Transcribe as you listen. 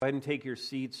Go ahead and take your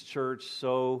seats, church.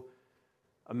 So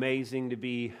amazing to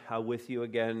be with you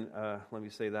again. Let me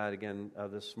say that again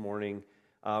this morning.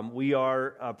 We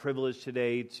are privileged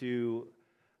today to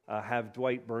have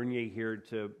Dwight Bernier here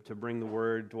to bring the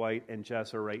word. Dwight and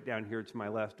Jess are right down here to my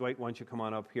left. Dwight, why don't you come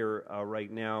on up here right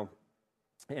now?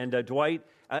 And Dwight,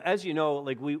 as you know,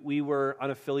 like we were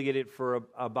unaffiliated for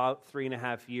about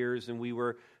 3.5 years, and we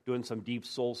were doing some deep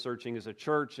soul searching as a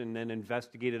church, and then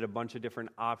investigated a bunch of different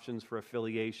options for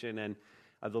affiliation. And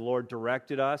the Lord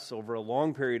directed us over a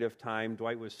long period of time.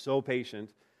 Dwight was so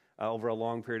patient over a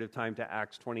long period of time to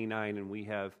Acts 29, and we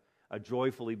have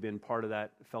joyfully been part of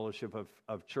that fellowship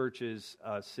of churches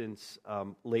since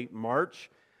late March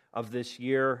of this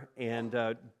year.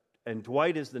 And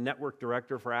Dwight is the network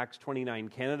director for Acts 29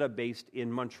 Canada, based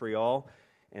in Montreal.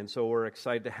 And so we're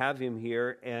excited to have him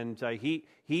here. And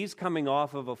he's coming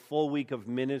off of a full week of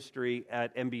ministry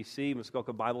at MBC,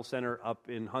 Muskoka Bible Center, up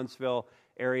in Huntsville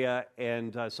area.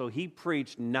 And so he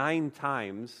preached 9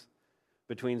 times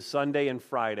between Sunday and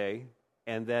Friday,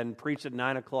 and then preached at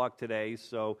 9 o'clock today.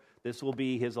 So this will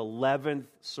be his 11th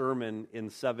sermon in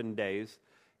 7 days,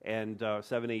 and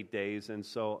 7-8 days. And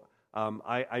so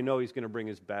I know he's going to bring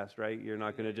his best, right? You're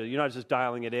not just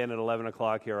dialing it in at 11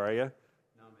 o'clock here, are you?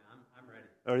 No, man, I'm ready.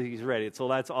 Oh, he's ready. So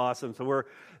that's awesome. So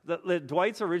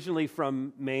Dwight's originally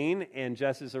from Maine, and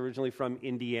Jess is originally from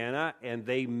Indiana, and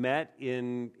they met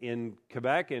in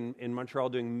Quebec and in Montreal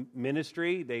doing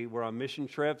ministry. They were on mission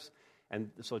trips, and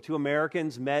so 2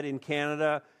 Americans met in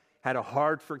Canada, had a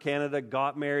heart for Canada,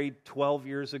 got married 12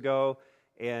 years ago,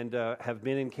 and have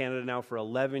been in Canada now for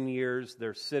 11 years.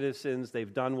 They're citizens.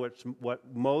 They've done what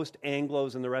most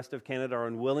Anglos in the rest of Canada are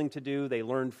unwilling to do. They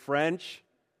learned French.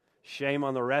 Shame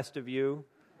on the rest of you.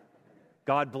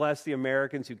 God bless the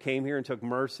Americans who came here and took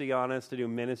mercy on us to do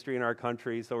ministry in our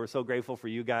country. So we're so grateful for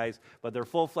you guys. But they're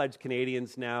full-fledged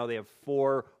Canadians now. They have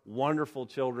 4 wonderful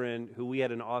children who we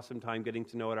had an awesome time getting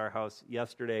to know at our house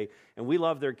yesterday. And we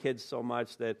love their kids so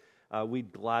much that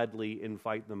we'd gladly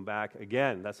invite them back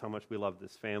again. That's how much we love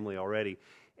this family already.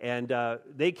 And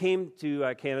they came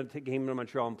to Canada, came to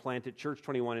Montreal, and planted Church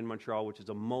 21 in Montreal, which is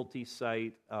a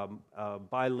multi-site,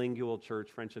 bilingual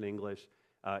church, French and English,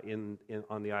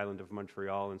 on the island of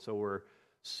Montreal. And so we're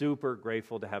super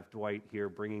grateful to have Dwight here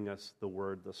bringing us the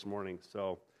word this morning.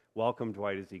 So welcome,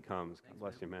 Dwight, as he comes. God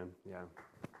bless you, man. Yeah.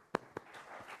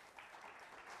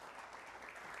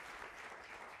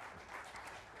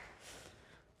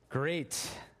 Great.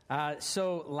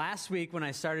 So last week when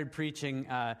I started preaching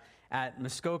at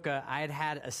Muskoka, I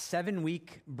had a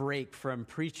 7-week break from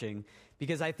preaching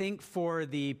because I think for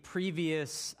the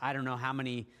previous, I don't know how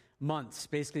many months,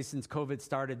 basically since COVID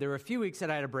started, there were a few weeks that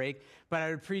I had a break, but I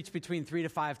would preach between 3 to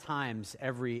 5 times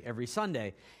every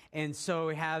Sunday. And so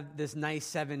we have this nice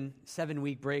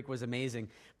 7-week break. Was amazing.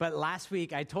 But last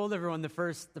week I told everyone the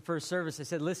first service, I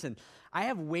said, listen, I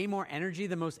have way more energy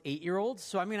than most 8-year-olds,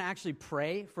 so I'm going to actually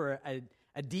pray for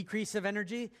a decrease of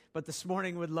energy, but this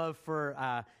morning would love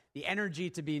for the energy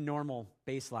to be normal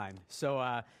baseline. So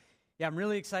yeah, I'm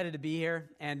really excited to be here.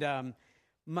 And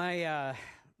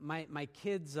my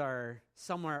kids are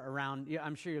somewhere around.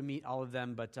 I'm sure you'll meet all of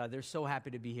them, but they're so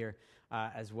happy to be here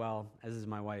as well, as is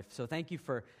my wife. So thank you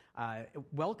for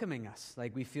welcoming us.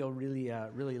 Like, we feel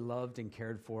really loved and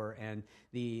cared for. And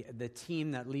the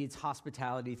team that leads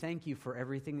hospitality, thank you for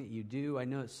everything that you do. I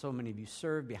know that so many of you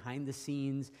serve behind the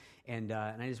scenes, and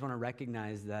I just want to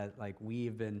recognize that, like,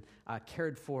 we've been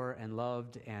cared for and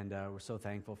loved, and we're so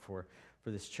thankful for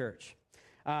this church.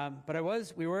 But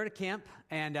we were at a camp,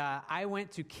 and I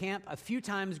went to camp a few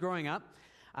times growing up.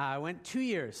 I went 2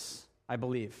 years, I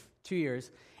believe, 2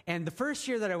 years. And the first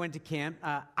year that I went to camp,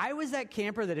 I was that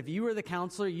camper that if you were the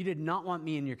counselor, you did not want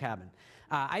me in your cabin.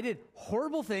 I did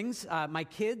horrible things. My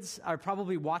kids are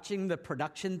probably watching the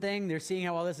production thing. They're seeing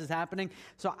how all this is happening.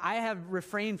 So I have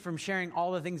refrained from sharing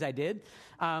all the things I did.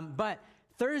 But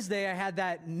Thursday, I had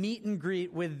that meet and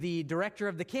greet with the director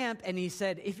of the camp, and he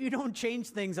said, if you don't change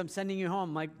things, I'm sending you home.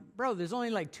 I'm like, bro, there's only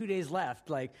like 2 days left.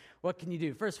 Like, what can you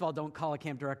do? First of all, don't call a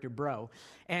camp director bro.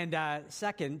 And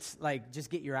second, like, just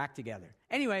get your act together.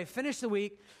 Anyway, finished the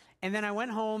week, and then I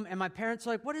went home, and my parents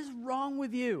were like, what is wrong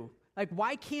with you? Like,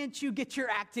 why can't you get your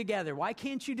act together? Why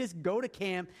can't you just go to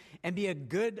camp and be a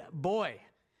good boy?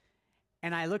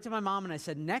 And I looked at my mom, and I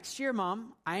said, next year,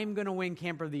 Mom, I am going to win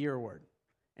Camper of the Year award.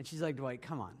 And she's like, Dwight,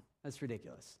 come on. That's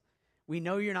ridiculous. We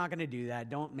know you're not going to do that.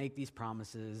 Don't make these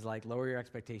promises. Like, lower your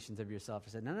expectations of yourself.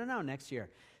 I said, no, next year.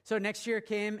 So next year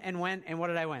came and went, and what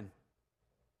did I win?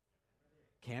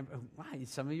 Wow,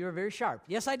 some of you are very sharp.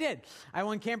 Yes, I did. I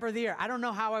won Camper of the Year. I don't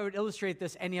know how I would illustrate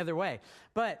this any other way.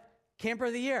 But Camper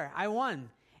of the Year, I won.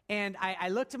 And I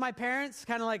looked at my parents,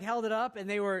 kind of like held it up, and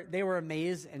they were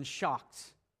amazed and shocked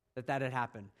that had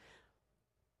happened.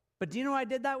 But do you know what I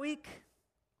did that week?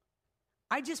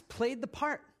 I just played the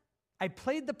part. I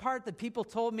played the part that people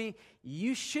told me,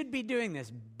 you should be doing this.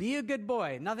 Be a good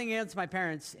boy. Nothing against my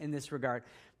parents in this regard,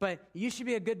 but you should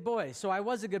be a good boy. So I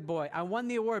was a good boy. I won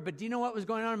the award, but do you know what was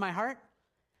going on in my heart?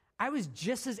 I was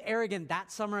just as arrogant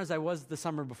that summer as I was the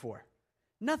summer before.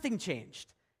 Nothing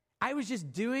changed. I was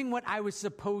just doing what I was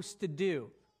supposed to do.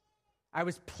 I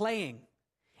was playing.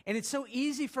 And it's so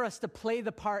easy for us to play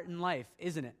the part in life,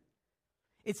 isn't it?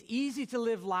 It's easy to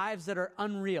live lives that are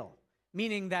unreal,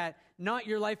 meaning that not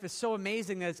your life is so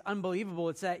amazing that it's unbelievable.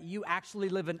 It's that you actually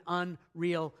live an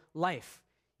unreal life.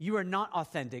 You are not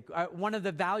authentic. One of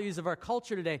the values of our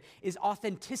culture today is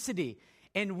authenticity.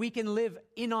 And we can live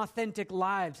inauthentic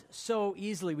lives so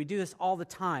easily. We do this all the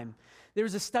time. There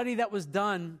was a study that was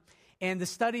done, and the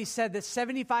study said that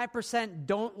 75%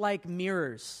 don't like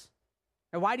mirrors.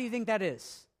 And why do you think that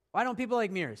is? Why don't people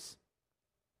like mirrors?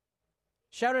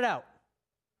 Shout it out.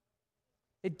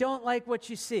 They don't like what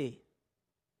you see.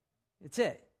 It's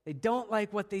it. They don't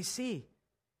like what they see.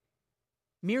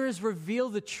 Mirrors reveal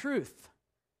the truth.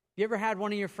 You ever had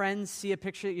one of your friends see a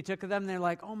picture that you took of them, and they're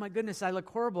like, oh my goodness, I look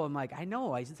horrible. I'm like, I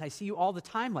know, I see you all the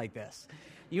time like this.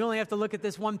 You only have to look at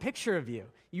this one picture of you.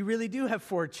 You really do have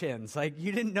 4 chins. Like,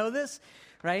 you didn't know this,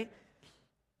 right?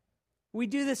 We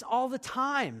do this all the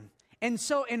time. And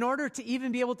so in order to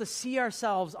even be able to see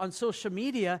ourselves on social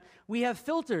media, we have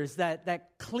filters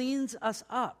that cleans us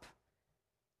up.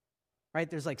 Right?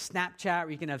 There's like Snapchat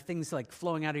where you can have things like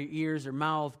flowing out of your ears or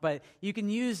mouth, but you can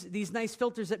use these nice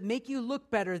filters that make you look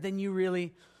better than you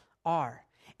really are.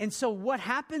 And so what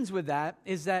happens with that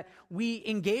is that we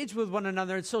engage with one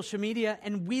another in social media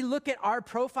and we look at our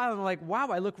profile and we're like, wow,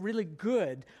 I look really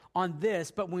good on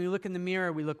this, but when we look in the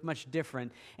mirror, we look much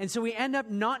different. And so we end up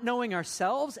not knowing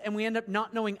ourselves and we end up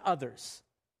not knowing others.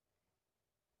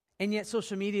 And yet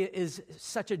social media is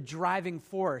such a driving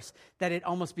force that it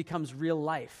almost becomes real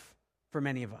life for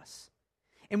many of us.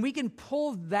 And we can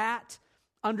pull that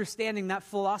understanding, that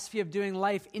philosophy of doing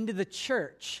life into the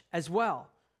church as well.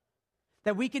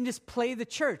 That we can just play the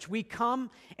church. We come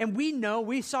and we know,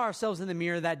 we saw ourselves in the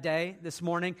mirror that day, this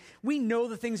morning. We know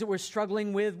the things that we're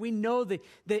struggling with. We know the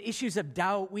issues of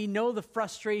doubt. We know the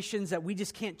frustrations that we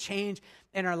just can't change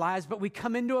in our lives. But we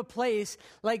come into a place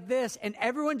like this and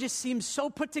everyone just seems so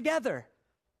put together.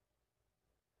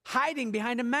 Hiding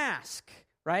behind a mask,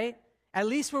 right? At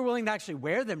least we're willing to actually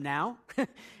wear them now.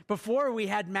 Before we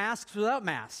had masks without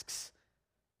masks.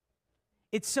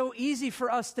 It's so easy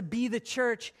for us to be the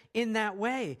church in that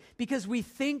way because we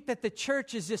think that the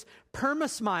church is just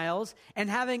perma-smiles and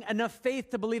having enough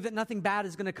faith to believe that nothing bad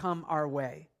is going to come our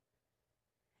way.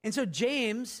 And so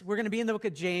James, we're going to be in the book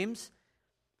of James.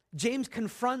 James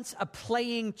confronts a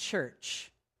playing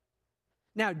church.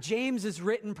 Now, James is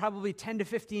written probably 10 to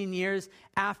 15 years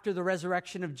after the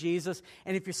resurrection of Jesus.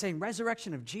 And if you're saying,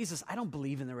 resurrection of Jesus, I don't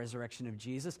believe in the resurrection of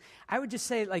Jesus. I would just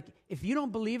say, like, if you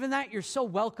don't believe in that, you're so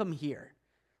welcome here,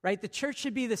 right? The church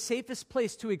should be the safest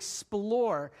place to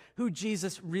explore who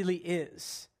Jesus really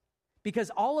is. Because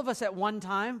all of us at one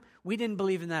time, we didn't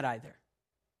believe in that either.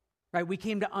 Right? We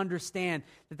came to understand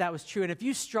that was true. And if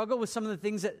you struggle with some of the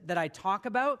things that I talk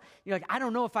about, you're like, I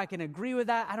don't know if I can agree with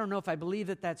that. I don't know if I believe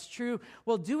that that's true.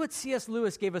 Well, do what C.S.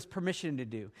 Lewis gave us permission to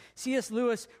do. C.S.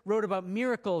 Lewis wrote about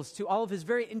miracles to all of his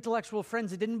very intellectual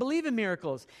friends that didn't believe in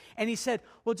miracles. And he said,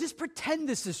 well, just pretend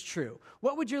this is true.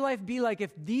 What would your life be like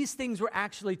if these things were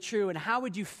actually true? And how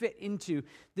would you fit into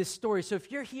this story? So if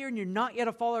you're here and you're not yet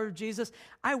a follower of Jesus,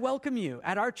 I welcome you.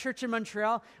 At our church in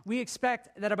Montreal, we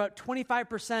expect that about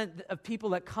 25% of people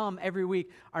that come every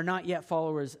week are not yet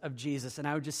followers of Jesus. And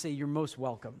I would just say you're most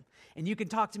welcome. And you can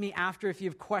talk to me after if you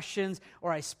have questions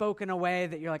or I spoke in a way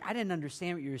that you're like, I didn't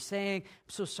understand what you were saying. I'm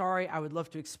so sorry. I would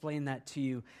love to explain that to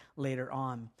you later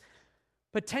on.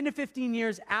 But 10 to 15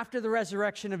 years after the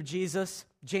resurrection of Jesus,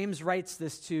 James writes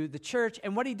this to the church.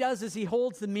 And what he does is he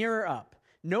holds the mirror up.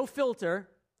 No filter.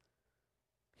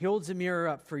 He holds the mirror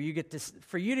up for you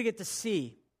to get to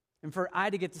see and for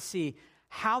I to get to see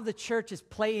how the church is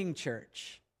playing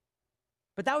church.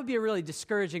 But that would be a really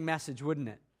discouraging message, wouldn't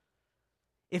it?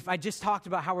 If I just talked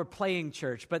about how we're playing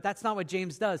church, but that's not what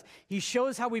James does. He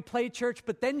shows how we play church,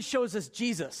 but then shows us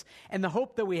Jesus and the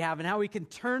hope that we have and how we can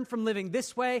turn from living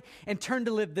this way and turn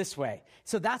to live this way.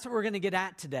 So that's what we're going to get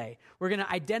at today. We're going to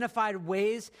identify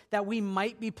ways that we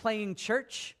might be playing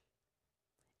church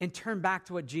and turn back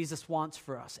to what Jesus wants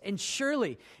for us. And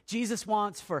surely Jesus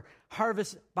wants for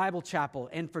Harvest Bible Chapel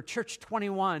and for Church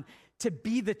 21 to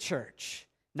be the church.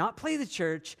 Not play the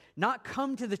church, not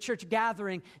come to the church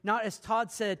gathering, not, as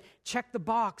Todd said, check the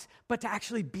box, but to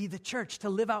actually be the church, to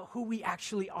live out who we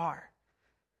actually are.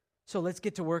 So let's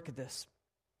get to work at this.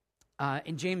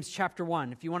 In James chapter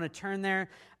 1, if you want to turn there,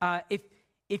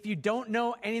 if you don't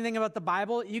know anything about the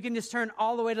Bible, you can just turn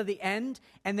all the way to the end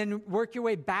and then work your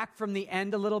way back from the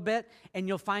end a little bit, and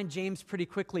you'll find James pretty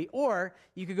quickly. Or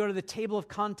you could go to the table of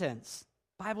contents.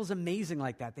 Bible's amazing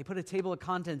like that. They put a table of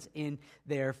contents in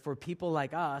there for people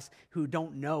like us who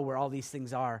don't know where all these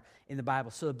things are in the Bible.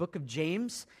 So the book of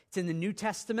James, it's in the New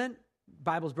Testament.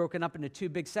 Bible's broken up into two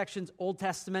big sections: Old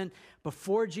Testament,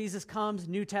 before Jesus comes;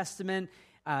 New Testament,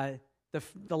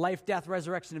 the life, death,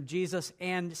 resurrection of Jesus,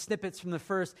 and snippets from the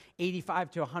first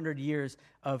 85 to 100 years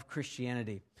of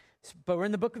Christianity. But we're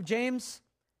in the book of James.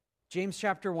 James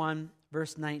chapter 1,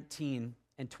 verse 19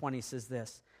 and 20 says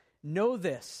this: "Know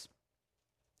this,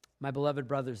 my beloved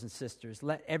brothers and sisters,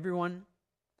 let everyone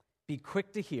be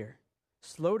quick to hear,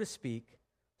 slow to speak,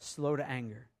 slow to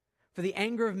anger. For the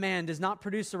anger of man does not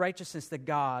produce the righteousness that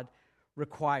God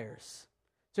requires."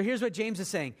 So here's what James is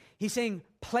saying. He's saying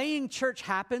playing church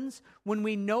happens when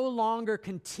we no longer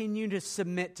continue to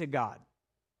submit to God.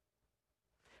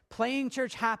 Playing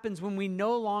church happens when we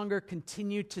no longer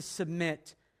continue to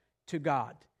submit to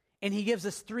God. And he gives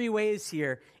us three ways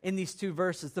here in these two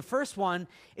verses. The first one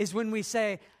is when we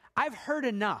say, I've heard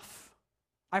enough.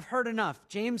 I've heard enough.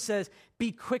 James says,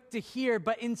 be quick to hear.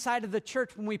 But inside of the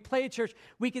church, when we play church,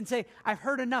 we can say, I've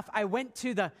heard enough. I went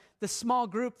to the small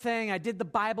group thing. I did the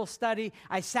Bible study.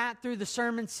 I sat through the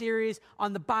sermon series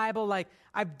on the Bible. Like,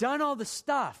 I've done all the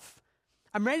stuff.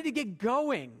 I'm ready to get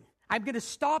going. I'm going to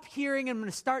stop hearing and I'm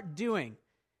going to start doing.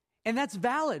 And that's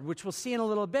valid, which we'll see in a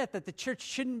little bit, that the church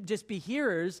shouldn't just be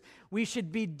hearers. We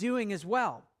should be doing as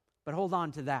well. But hold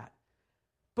on to that.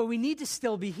 But we need to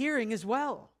still be hearing as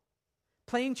well.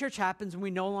 Playing church happens when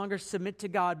we no longer submit to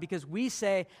God because we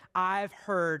say, I've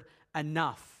heard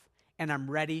enough and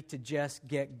I'm ready to just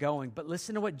get going. But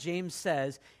listen to what James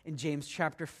says in James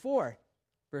chapter 4,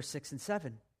 verse 6 and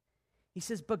 7. He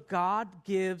says, but God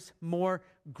gives more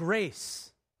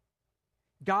grace.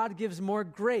 God gives more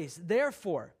grace.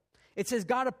 Therefore, it says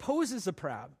God opposes the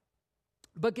proud,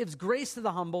 but gives grace to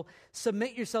the humble.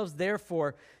 Submit yourselves,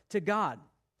 therefore, to God.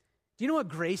 Do you know what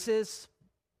grace is?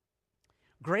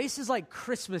 Grace is like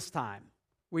Christmas time,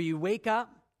 where you wake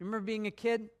up. Remember being a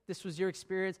kid? This was your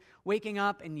experience. Waking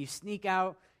up and you sneak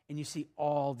out and you see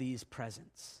all these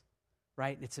presents,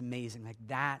 right? It's amazing. Like,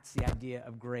 that's the idea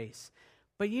of grace.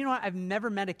 But you know what? I've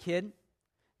never met a kid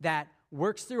that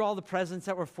works through all the presents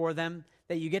that were for them,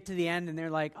 that you get to the end and they're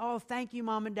like, oh, thank you,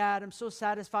 Mom and Dad. I'm so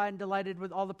satisfied and delighted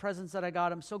with all the presents that I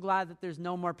got. I'm so glad that there's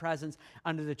no more presents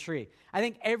under the tree. I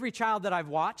think every child that I've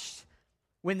watched,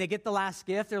 when they get the last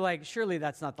gift, they're like, surely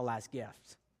that's not the last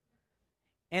gift.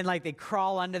 And like they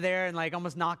crawl under there and like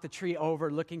almost knock the tree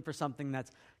over looking for something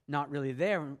that's not really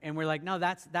there. And we're like, no,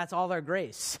 that's all our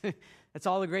grace. That's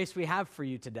all the grace we have for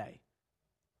you today.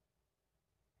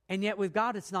 And yet with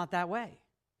God, it's not that way.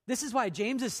 This is why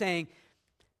James is saying,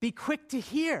 be quick to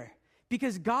hear,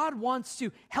 because God wants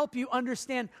to help you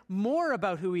understand more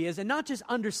about who he is, and not just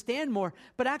understand more,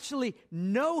 but actually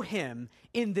know him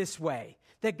in this way.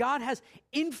 That God has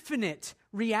infinite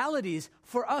realities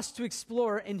for us to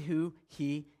explore in who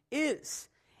he is.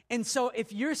 And so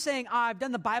if you're saying, I've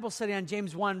done the Bible study on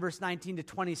James 1, verse 19 to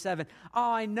 27.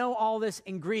 I know all this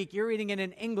in Greek. You're reading it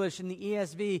in English in the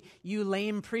ESV, you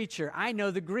lame preacher. I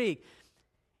know the Greek.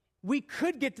 We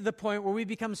could get to the point where we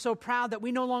become so proud that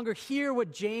we no longer hear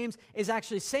what James is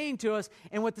actually saying to us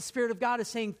and what the Spirit of God is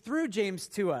saying through James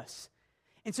to us.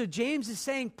 And so James is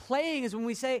saying playing is when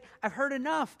we say, I've heard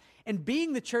enough. And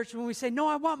being the church when we say, no,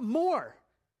 I want more.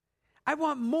 I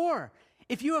want more.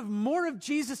 If you have more of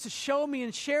Jesus to show me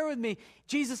and share with me,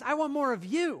 Jesus, I want more of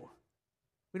you.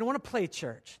 We don't want to play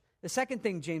church. The second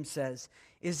thing James says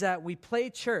is that we play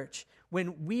church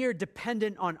when we are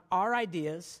dependent on our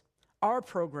ideas, our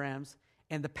programs,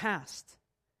 and the past.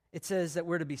 It says that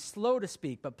we're to be slow to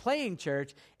speak, but playing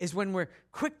church is when we're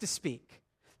quick to speak.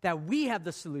 That we have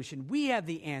the solution, we have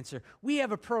the answer, we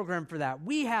have a program for that,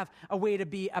 we have a way to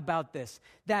be about this.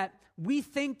 That we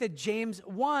think that James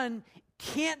 1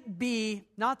 can't be,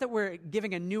 not that we're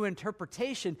giving a new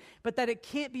interpretation, but that it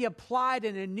can't be applied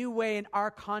in a new way in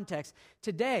our context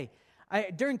today.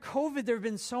 During COVID, there have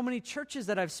been so many churches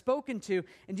that I've spoken to,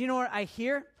 and do you know what I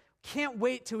hear? Can't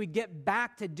wait till we get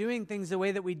back to doing things the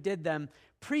way that we did them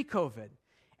pre-COVID.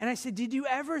 And I said, did you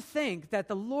ever think that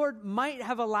the Lord might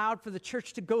have allowed for the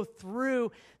church to go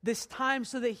through this time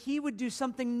so that he would do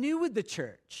something new with the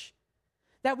church?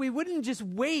 that we wouldn't just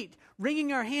wait,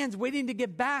 wringing our hands, waiting to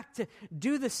get back to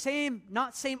do the same,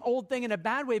 not same old thing in a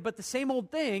bad way, but the same old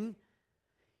thing.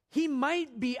 He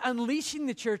might be unleashing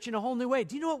the church in a whole new way.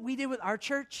 Do you know what we did with our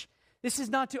church? This is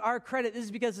not to our credit. This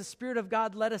is because the Spirit of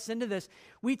God led us into this.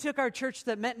 We took our church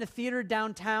that met in a theater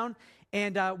downtown,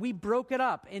 and we broke it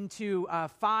up into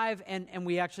 5, and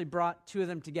we actually brought 2 of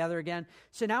them together again.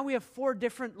 So now we have 4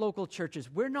 different local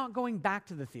churches. We're not going back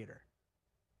to the theater.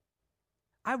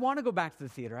 I want to go back to the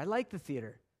theater. I like the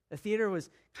theater. The theater was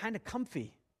kind of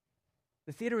comfy.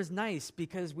 The theater was nice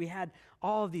because we had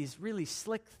all of these really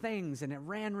slick things, and it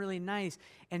ran really nice.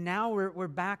 And now we're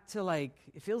back to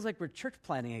it feels like we're church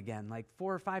planning again,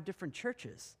 4 or 5 different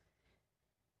churches.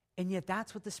 And yet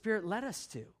that's what the Spirit led us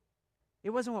to. It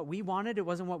wasn't what we wanted. It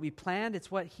wasn't what we planned. It's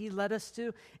what He led us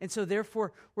to. And so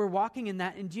therefore, we're walking in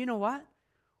that. And do you know what?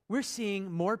 We're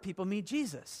seeing more people meet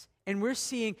Jesus. And we're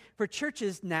seeing, for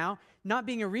churches now, not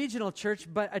being a regional church,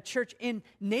 but a church in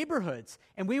neighborhoods.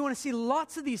 And we want to see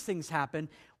lots of these things happen.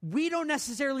 We don't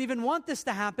necessarily even want this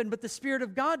to happen, but the Spirit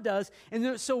of God does.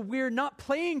 And so we're not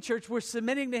playing church. We're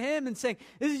submitting to Him and saying,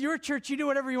 this is your church. You do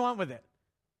whatever you want with it.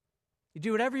 You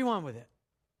do whatever you want with it.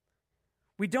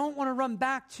 We don't want to run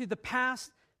back to the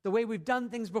past, the way we've done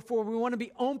things before. We want to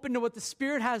be open to what the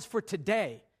Spirit has for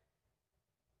today,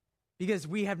 because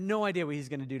we have no idea what He's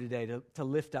going to do today to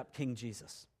lift up King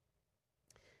Jesus.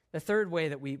 The third way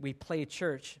that we play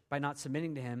church by not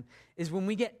submitting to Him is when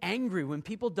we get angry, when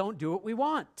people don't do what we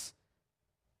want.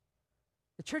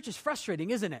 The church is frustrating,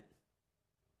 isn't it?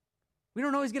 We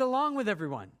don't always get along with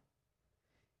everyone.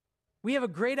 We have a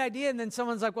great idea, and then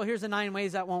someone's like, well, here's the 9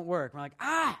 ways that won't work. We're like,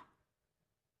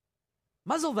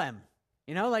 muzzle them.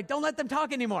 Don't let them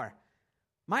talk anymore.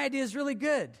 My idea is really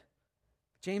good.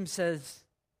 James says,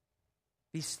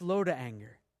 be slow to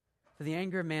anger, for the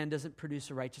anger of man doesn't produce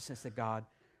the righteousness that God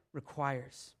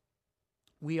requires.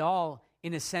 We all,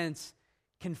 in a sense,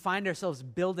 can find ourselves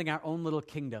building our own little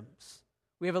kingdoms.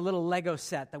 We have a little Lego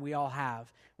set that we all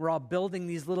have. We're all building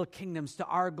these little kingdoms to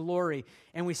our glory,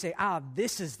 and we say,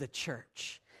 this is the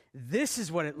church. This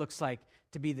is what it looks like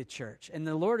to be the church. And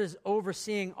the Lord is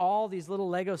overseeing all these little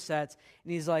Lego sets,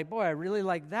 and He's like, boy, I really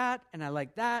like that, and I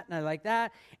like that, and I like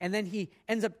that. And then He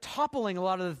ends up toppling a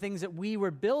lot of the things that we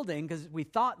were building because we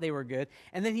thought they were good,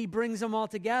 and then He brings them all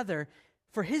together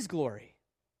for His glory.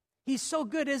 He's so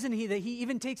good, isn't He, that He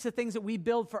even takes the things that we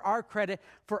build for our credit,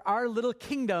 for our little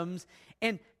kingdoms,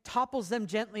 and topples them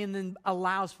gently and then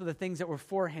allows for the things that were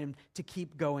for Him to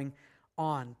keep going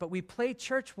on. But we play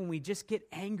church when we just get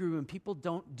angry when people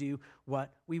don't do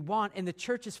what we want. And the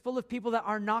church is full of people that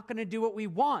are not going to do what we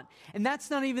want. And that's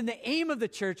not even the aim of the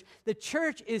church. The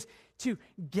church is to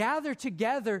gather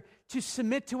together to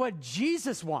submit to what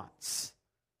Jesus wants.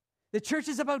 The church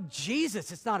is about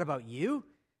Jesus. It's not about you.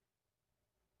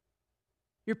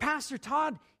 Your pastor,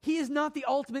 Todd, he is not the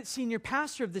ultimate senior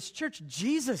pastor of this church.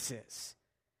 Jesus is.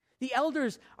 The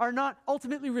elders are not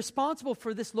ultimately responsible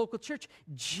for this local church.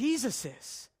 Jesus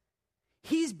is.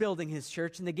 He's building His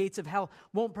church, and the gates of hell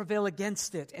won't prevail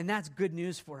against it, and that's good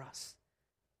news for us.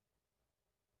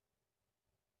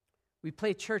 We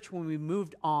play church when we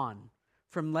moved on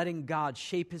from letting God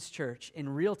shape His church in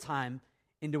real time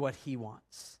into what He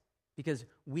wants, because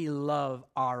we love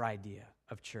our idea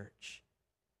of church.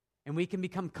 And we can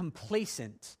become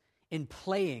complacent in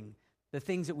playing the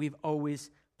things that we've always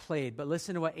played. But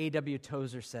listen to what A.W.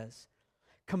 Tozer says.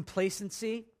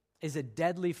 Complacency is a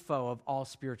deadly foe of all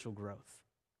spiritual growth.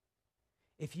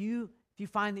 If you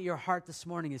find that your heart this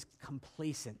morning is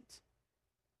complacent,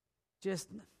 just,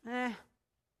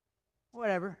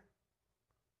 whatever,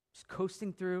 just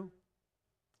coasting through,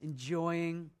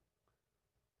 enjoying,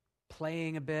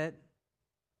 playing a bit,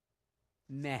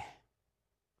 meh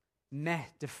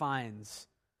defines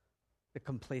the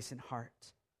complacent heart.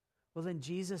 Well, then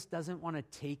Jesus doesn't want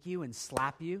to take you and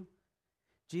slap you.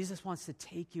 Jesus wants to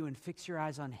take you and fix your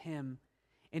eyes on Him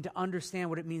and to understand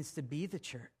what it means to be the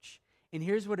church. And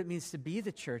here's what it means to be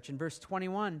the church. In verse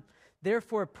 21,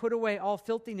 therefore put away all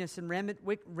filthiness and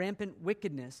rampant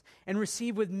wickedness and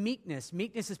receive with meekness.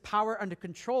 Meekness is power under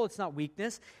control. It's not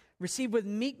weakness. Receive with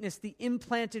meekness the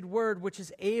implanted word which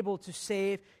is able to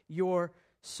save your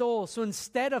soul. So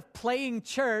instead of playing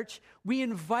church, we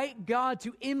invite God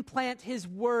to implant His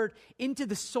word into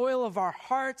the soil of our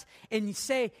hearts and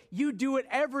say, you do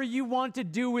whatever you want to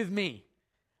do with me.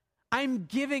 I'm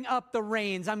giving up the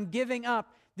reins. I'm giving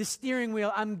up the steering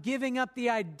wheel. I'm giving up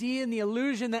the idea and the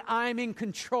illusion that I'm in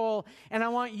control, and I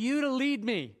want you to lead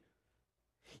me.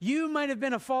 You might have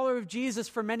been a follower of Jesus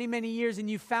for many, many years, and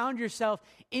you found yourself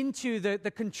into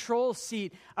the control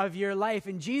seat of your life.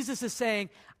 And Jesus is saying,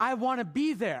 I want to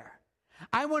be there.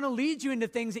 I want to lead you into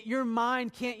things that your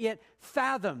mind can't yet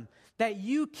fathom, that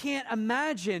you can't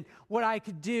imagine what I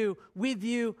could do with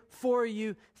you, for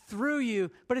you, through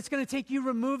you, but it's going to take you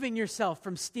removing yourself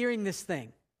from steering this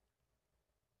thing.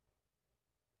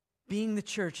 Being the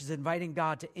church is inviting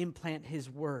God to implant his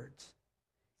words.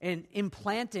 And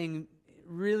implanting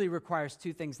really requires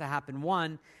two things to happen.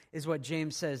 One is what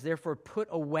James says, therefore put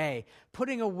away.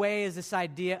 Putting away is this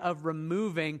idea of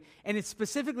removing, and it's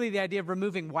specifically the idea of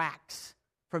removing wax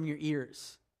from your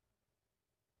ears.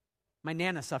 My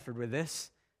Nana suffered with this,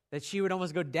 that she would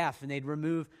almost go deaf and they'd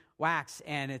remove wax,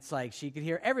 and it's like she could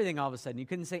hear everything all of a sudden. You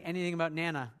couldn't say anything about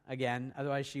Nana again,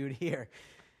 otherwise she would hear.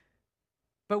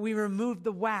 But we removed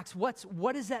the wax.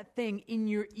 What is that thing in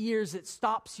your ears that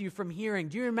stops you from hearing?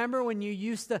 Do you remember when you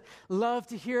used to love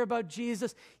to hear about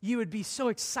Jesus? You would be so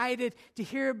excited to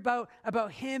hear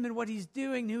about him and what he's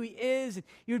doing, who he is. And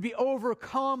you would be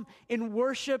overcome in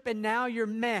worship, and now you're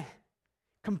meh,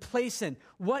 complacent.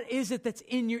 What is it that's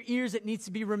in your ears that needs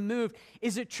to be removed?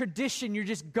 Is it tradition? You're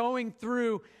just going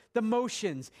through the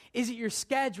motions. Is it your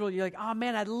schedule? You're like, oh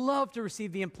man, I'd love to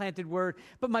receive the implanted word,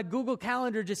 but my Google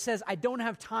Calendar just says I don't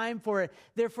have time for it.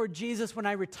 Therefore, Jesus, when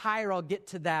I retire, I'll get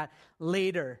to that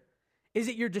later. Is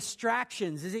it your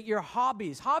distractions? Is it your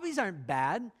hobbies? Hobbies aren't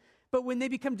bad, but when they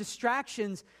become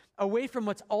distractions away from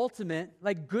what's ultimate,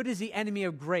 like good is the enemy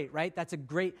of great, right? That's a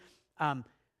great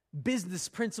business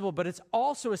principle, but it's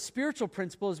also a spiritual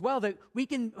principle as well, that we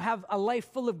can have a life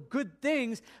full of good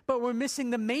things, but we're missing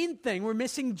the main thing. We're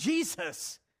missing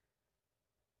Jesus.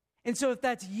 And so if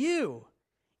that's you,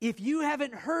 if you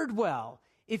haven't heard well,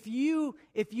 if you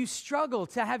struggle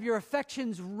to have your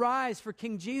affections rise for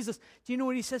King Jesus, do you know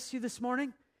what he says to you this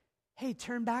morning? Hey,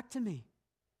 turn back to me.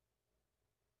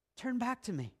 Turn back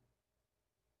to me.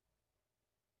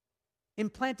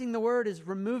 Implanting the word is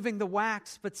removing the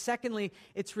wax, but secondly,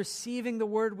 it's receiving the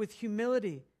word with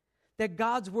humility. That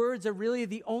God's words are really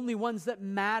the only ones that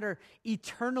matter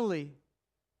eternally.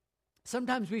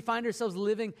 Sometimes we find ourselves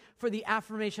living for the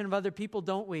affirmation of other people,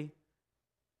 don't we?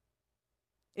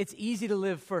 It's easy to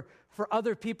live for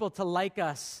other people to like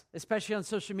us, especially on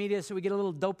social media, so we get a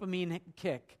little dopamine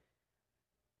kick.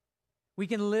 We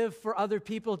can live for other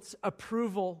people's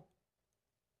approval.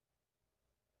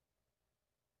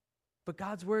 But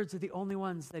God's words are the only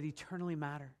ones that eternally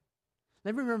matter.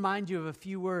 Let me remind you of a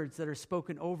few words that are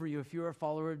spoken over you if you are a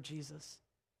follower of Jesus.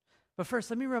 But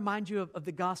first, let me remind you of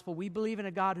the gospel. We believe in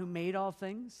a God who made all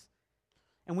things,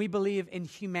 and we believe in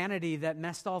humanity that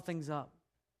messed all things up.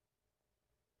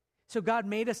 So God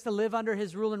made us to live under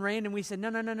his rule and reign, and we said,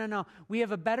 no. We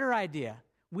have a better idea.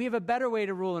 We have a better way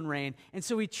to rule and reign. And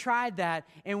so we tried that,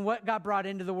 and what got brought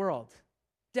into the world?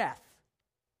 Death.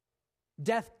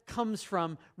 Death comes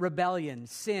from rebellion,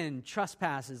 sin,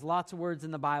 trespasses, lots of words in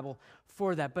the Bible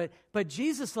for that. But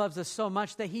Jesus loves us so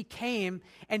much that he came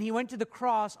and he went to the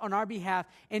cross on our behalf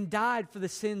and died for the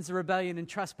sins, the rebellion, and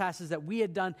trespasses that we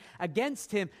had done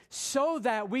against him so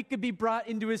that we could be brought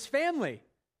into his family.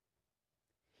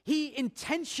 He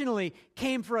intentionally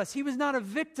came for us. He was not a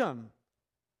victim.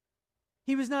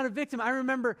 He was not a victim. I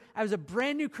remember I was a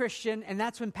brand new Christian, and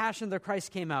that's when Passion of the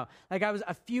Christ came out. Like I was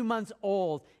a few months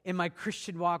old in my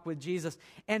Christian walk with Jesus,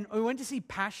 and we went to see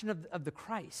Passion of the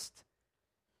Christ.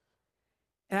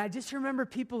 And I just remember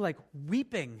people like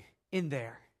weeping in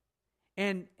there.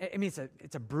 And I mean,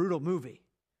 it's a brutal movie.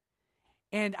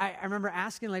 And I remember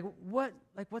asking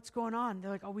what's going on?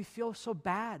 They're like, oh, we feel so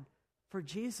bad for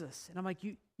Jesus. And I'm like,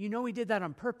 you know he did that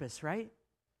on purpose, right?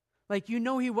 Like, you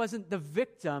know he wasn't the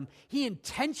victim. He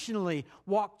intentionally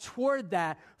walked toward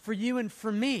that for you and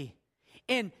for me.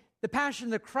 And the Passion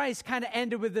of the Christ kind of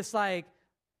ended with this and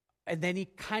then he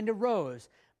kind of rose.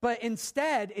 But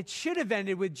instead, it should have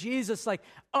ended with Jesus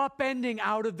upending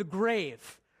out of the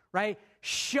grave, right?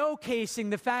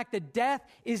 Showcasing the fact that death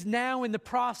is now in the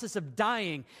process of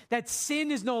dying, that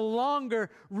sin is no longer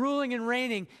ruling and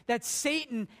reigning, that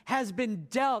Satan has been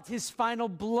dealt his final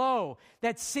blow,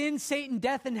 that sin, Satan,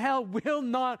 death, and hell will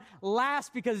not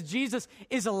last because Jesus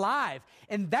is alive.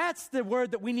 And that's the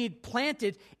word that we need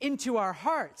planted into our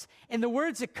hearts. And the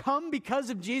words that come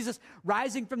because of Jesus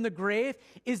rising from the grave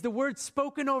is the word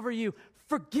spoken over you,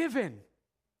 forgiven.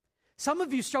 Some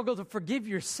of you struggle to forgive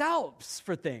yourselves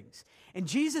for things. And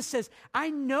Jesus says, I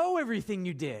know everything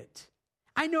you did.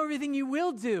 I know everything you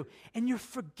will do. And you're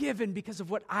forgiven because of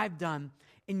what I've done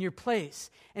in your place.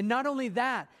 And not only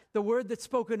that, the word that's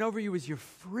spoken over you is you're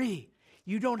free.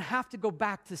 You don't have to go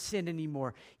back to sin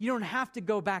anymore. You don't have to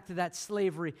go back to that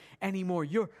slavery anymore.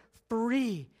 You're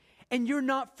free. and you're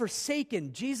not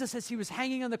forsaken. Jesus, as he was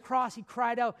hanging on the cross, he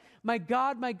cried out, my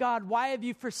God, why have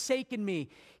you forsaken me?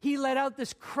 He let out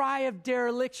this cry of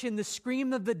dereliction, the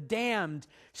scream of the damned,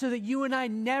 so that you and I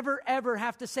never, ever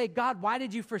have to say, God, why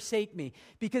did you forsake me?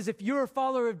 Because if you're a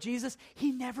follower of Jesus,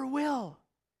 he never will.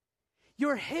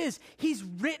 You're his. He's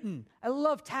written. I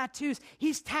love tattoos.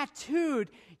 He's tattooed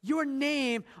your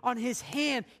name on his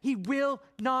hand. He will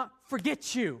not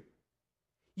forget you.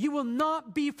 You will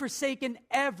not be forsaken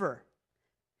ever.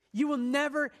 You will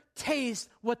never taste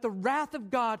what the wrath of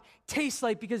God tastes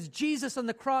like, because Jesus on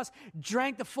the cross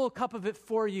drank the full cup of it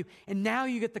for you, and now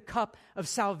you get the cup of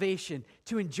salvation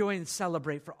to enjoy and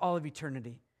celebrate for all of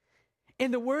eternity.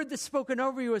 And the word that's spoken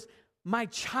over you is, my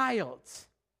child.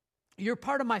 You're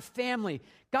part of my family.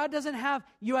 God doesn't have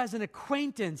you as an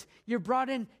acquaintance. You're brought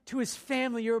into his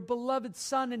family. You're a beloved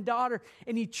son and daughter,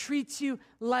 and he treats you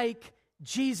like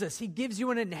Jesus. He gives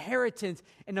you an inheritance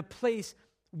and a place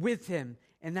with him,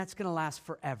 and that's going to last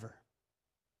forever.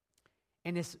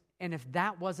 And if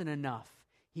that wasn't enough,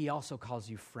 he also calls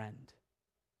you friend.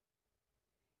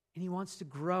 And he wants to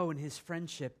grow in his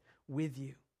friendship with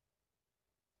you.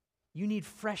 You need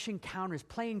fresh encounters.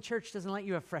 Playing church doesn't let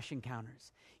you have fresh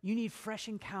encounters. You need fresh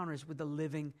encounters with the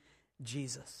living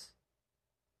Jesus.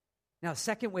 Now, the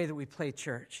second way that we play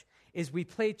church is we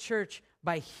play church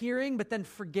by hearing but then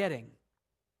forgetting.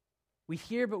 We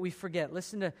hear but we forget.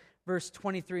 Listen to verse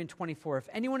 23 and 24. If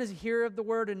anyone is a hearer of the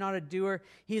word and not a doer,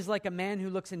 he is like a man who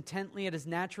looks intently at his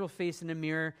natural face in a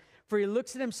mirror. For he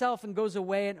looks at himself and goes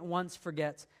away and at once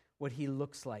forgets what he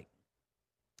looks like.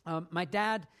 My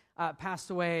dad passed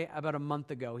away about a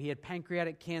month ago. He had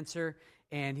pancreatic cancer,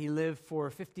 and he lived for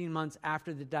 15 months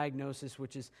after the diagnosis,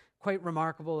 which is quite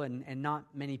remarkable, and not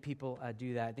many people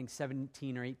do that. I think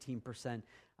 17 or 18%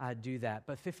 do that.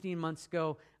 But 15 months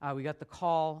ago, we got the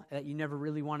call that you never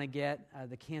really want to get,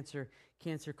 the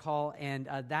cancer call, and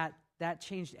that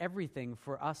changed everything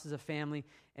for us as a family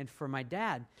and for my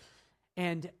dad.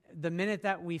 And the minute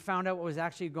that we found out what was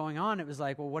actually going on, it was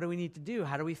like, well, what do we need to do?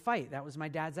 How do we fight? That was my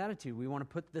dad's attitude. We want to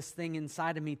put this thing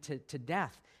inside of me to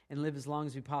death and live as long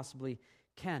as we possibly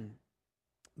can.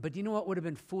 But do you know what would have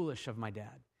been foolish of my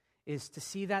dad? Is to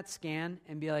see that scan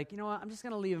and be like, you know what, I'm just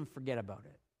going to leave and forget about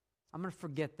it. I'm going to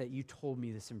forget that you told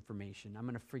me this information. I'm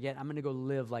going to forget. I'm going to go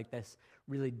live like this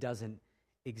really doesn't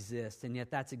exist. And yet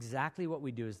that's exactly what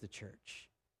we do as the church.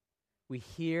 We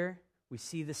hear, we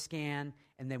see the scan,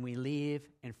 and then we leave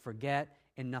and forget,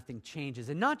 and nothing changes.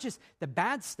 And not just the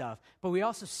bad stuff, but we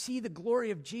also see the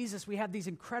glory of Jesus. We have these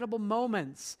incredible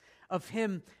moments of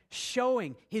him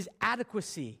showing his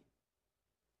adequacy.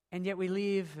 And yet we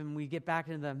leave and we get back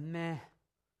into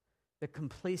the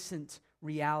complacent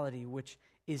reality, which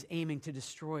is aiming to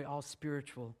destroy all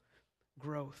spiritual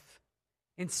growth.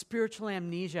 And spiritual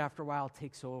amnesia after a while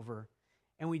takes over.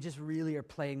 And we just really are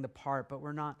playing the part, but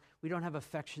we don't have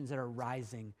affections that are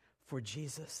rising for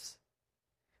Jesus.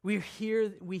 We hear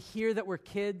that we're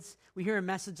kids. We hear a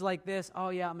message like this, oh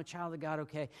yeah, I'm a child of God,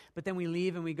 okay. But then we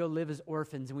leave and we go live as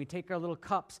orphans, and we take our little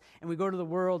cups and we go to the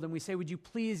world and we say, would you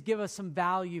please give us some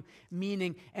value,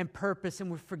 meaning, and purpose?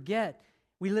 And we forget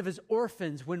we live as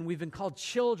orphans when we've been called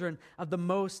children of the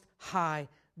Most High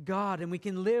God. And we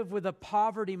can live with a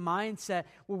poverty mindset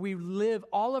where we live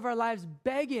all of our lives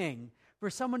begging for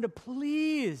someone to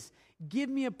please give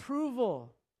me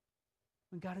approval.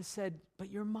 When God has said, but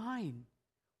you're mine.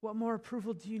 What more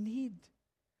approval do you need?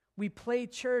 We play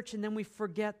church and then we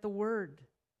forget the word.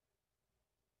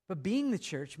 But being the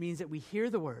church means that we hear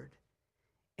the word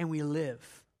and we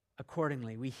live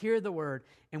accordingly. We hear the word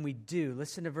and we do.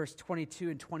 Listen to verse 22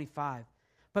 and 25.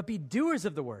 But be doers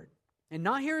of the word and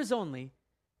not hearers only,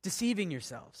 deceiving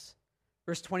yourselves.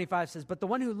 Verse 25 says, but the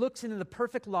one who looks into the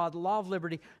perfect law, the law of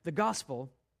liberty, the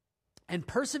gospel, and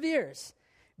perseveres,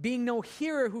 being no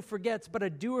hearer who forgets, but a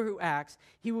doer who acts,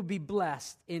 he will be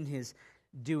blessed in his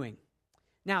doing.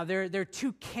 Now, there are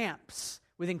two camps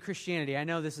within Christianity. I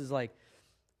know this is like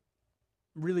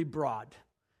really broad.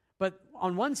 But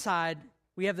on one side,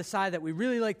 we have the side that we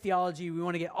really like theology. We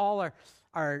want to get all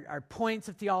our points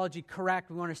of theology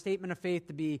correct. We want our statement of faith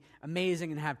to be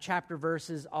amazing and have chapter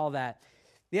verses, all that.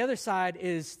 The other side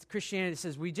is Christianity that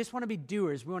says we just want to be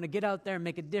doers. We want to get out there and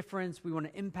make a difference. We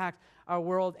want to impact our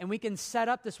world. And we can set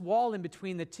up this wall in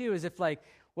between the two as if like,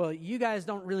 well, you guys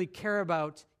don't really care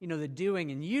about, the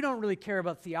doing, and you don't really care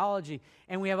about theology.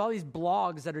 And we have all these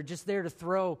blogs that are just there to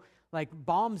throw like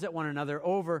bombs at one another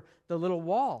over the little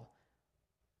wall.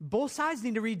 Both sides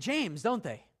need to read James, don't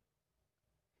they?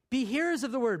 Be hearers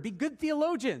of the word. Be good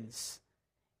theologians.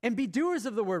 And be doers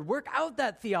of the word. Work out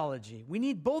that theology. We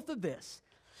need both of this.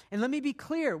 And let me be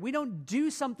clear, we don't do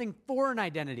something for an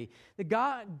identity.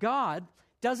 God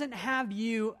doesn't have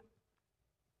you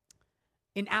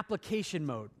in application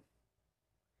mode.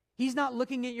 He's not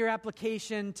looking at your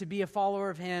application to be a follower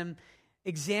of him,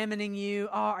 examining you.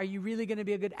 Oh, are you really going to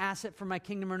be a good asset for my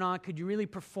kingdom or not? Could you really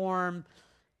perform?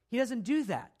 He doesn't do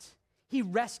that. He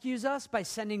rescues us by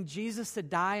sending Jesus to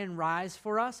die and rise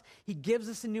for us. He gives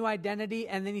us a new identity,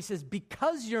 and then he says,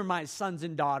 because you're my sons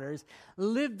and daughters,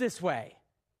 live this way.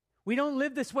 We don't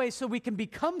live this way so we can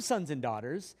become sons and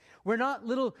daughters. We're not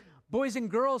little boys and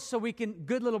girls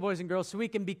good little boys and girls so we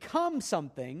can become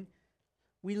something.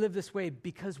 We live this way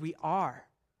because we are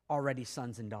already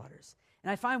sons and daughters.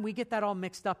 And I find we get that all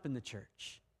mixed up in the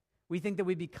church. We think that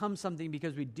we become something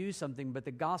because we do something, but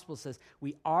the gospel says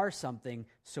we are something,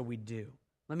 so we do.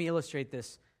 Let me illustrate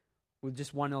this with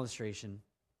just one illustration.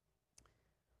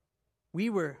 We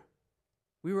were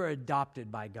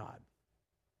adopted by God.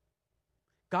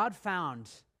 God found,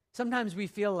 sometimes we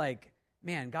feel like,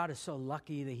 man, God is so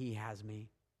lucky that he has me.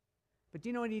 But do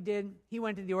you know what he did? He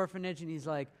went to the orphanage and he's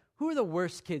like, who are the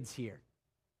worst kids here?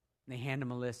 And they hand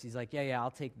him a list. He's like, yeah,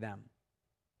 I'll take them.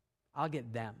 I'll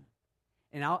get them.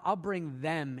 And I'll bring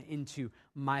them into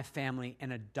my family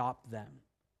and adopt them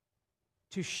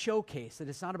to showcase that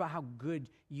it's not about how good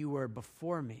you were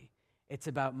before me. It's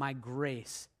about my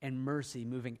grace and mercy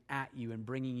moving at you and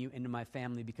bringing you into my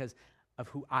family because of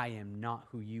who I am, not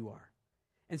who you are.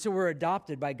 And so we're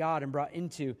adopted by God and brought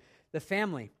into the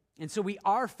family. And so we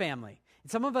are family.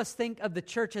 And some of us think of the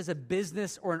church as a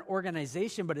business or an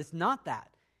organization, but it's not that.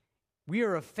 We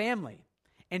are a family.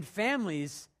 And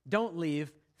families don't leave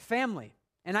family.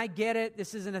 And I get it.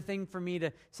 This isn't a thing for me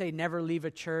to say never leave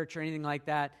a church or anything like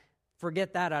that.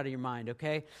 Forget that out of your mind,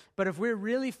 okay? But if we're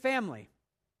really family,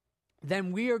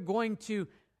 then we are going to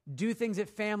do things that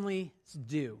families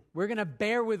do. We're going to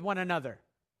bear with one another.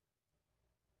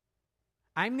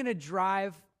 I'm going to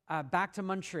drive back to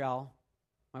Montreal,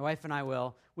 my wife and I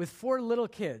will, with 4 little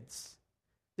kids.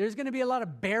 There's going to be a lot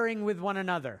of bearing with one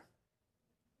another.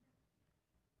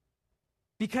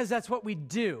 Because that's what we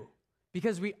do.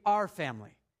 Because we are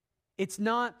family. It's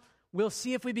not, we'll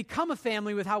see if we become a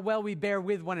family with how well we bear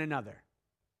with one another.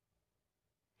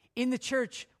 In the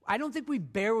church, I don't think we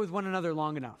bear with one another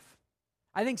long enough.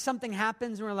 I think something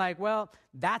happens and we're like, well,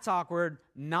 that's awkward,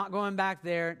 not going back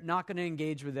there, not going to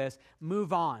engage with this,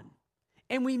 move on.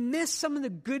 And we miss some of the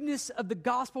goodness of the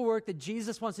gospel work that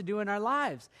Jesus wants to do in our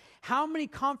lives. How many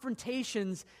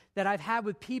confrontations that I've had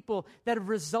with people that have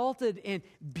resulted in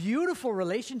beautiful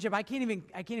relationship, I can't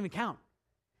even count.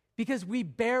 Because we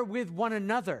bear with one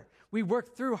another. We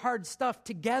work through hard stuff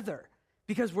together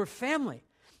because we're family.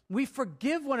 We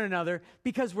forgive one another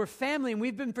because we're family and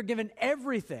we've been forgiven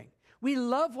everything. We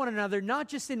love one another, not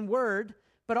just in word,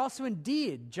 but also in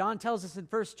deed. John tells us in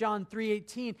 1 John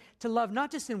 3:18 to love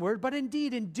not just in word, but in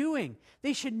deed, in doing.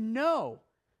 They should know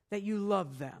that you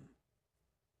love them.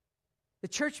 The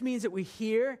church means that we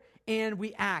hear and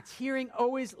we act. Hearing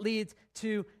always leads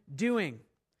to doing.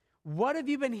 What have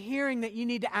you been hearing that you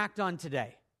need to act on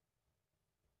today?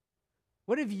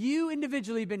 What have you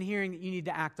individually been hearing that you need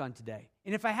to act on today?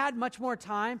 And if I had much more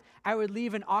time, I would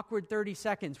leave an awkward 30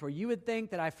 seconds where you would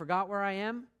think that I forgot where I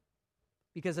am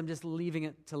because I'm just leaving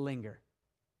it to linger.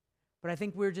 But I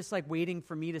think we're just like waiting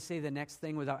for me to say the next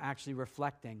thing without actually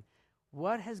reflecting.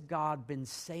 What has God been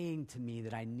saying to me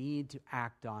that I need to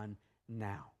act on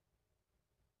now?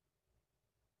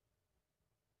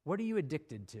 What are you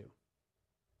addicted to?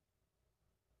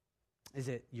 Is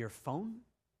it your phone?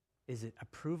 Is it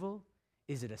approval?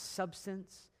 Is it a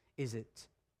substance? Is it,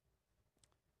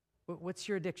 what's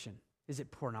your addiction? Is it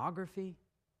pornography?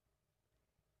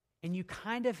 And you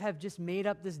kind of have just made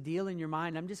up this deal in your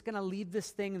mind. I'm just going to leave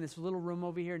this thing in this little room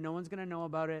over here. No one's going to know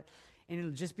about it. And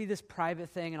it'll just be this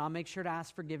private thing, and I'll make sure to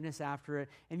ask forgiveness after it.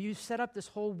 And you set up this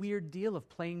whole weird deal of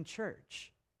playing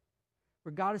church,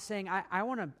 where God is saying, I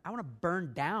want to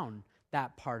burn down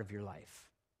that part of your life.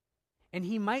 And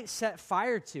he might set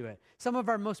fire to it. Some of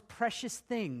our most precious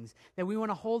things that we want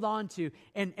to hold on to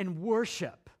and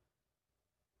worship.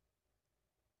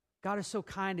 God is so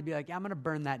kind to be like, yeah, I'm going to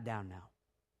burn that down now.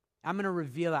 I'm going to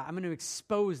reveal that. I'm going to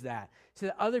expose that so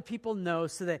that other people know,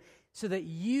 so that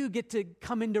you get to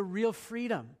come into real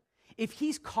freedom. If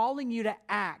he's calling you to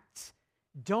act,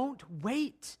 don't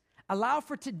wait. Allow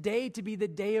for today to be the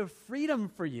day of freedom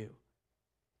for you.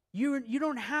 You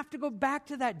don't have to go back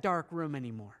to that dark room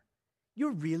anymore.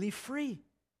 You're really free.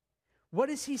 What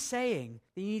is he saying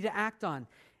that you need to act on?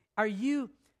 Are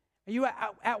you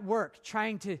at work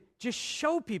trying to just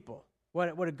show people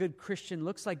what a good Christian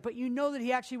looks like, but you know that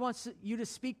he actually wants you to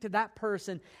speak to that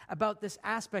person about this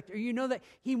aspect, or you know that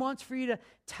he wants for you to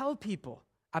tell people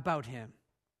about him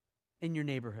in your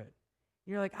neighborhood?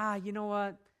 You're like, you know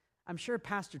what? I'm sure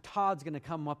Pastor Todd's going to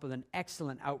come up with an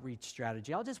excellent outreach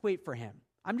strategy. I'll just wait for him.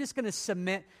 I'm just going to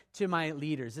submit to my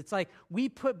leaders. It's like we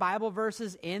put Bible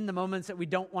verses in the moments that we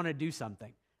don't want to do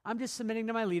something. I'm just submitting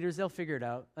to my leaders. They'll figure it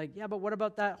out. Like, yeah, but what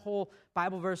about that whole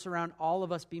Bible verse around all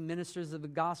of us being ministers of the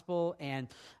gospel and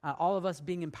all of us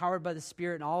being empowered by the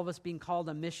Spirit and all of us being called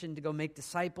on mission to go make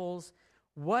disciples?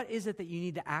 What is it that you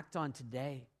need to act on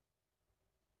today?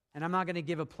 And I'm not going to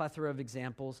give a plethora of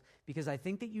examples because I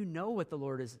think that you know what the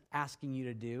Lord is asking you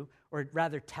to do, or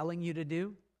rather telling you to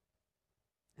do.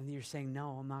 And you're saying,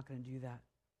 no, I'm not going to do that.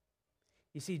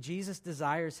 You see, Jesus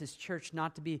desires his church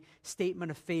not to be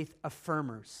statement of faith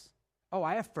affirmers. Oh,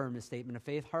 I affirm the statement of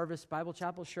faith. Harvest Bible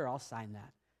Chapel, sure, I'll sign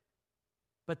that.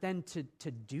 But then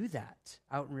to do that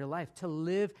out in real life, to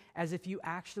live as if you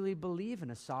actually believe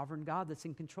in a sovereign God that's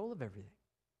in control of everything.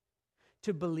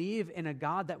 To believe in a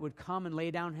God that would come and lay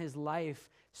down his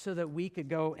life so that we could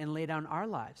go and lay down our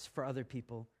lives for other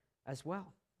people as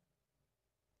well.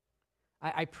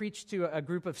 I preached to a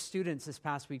group of students this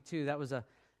past week too. That was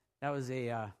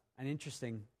an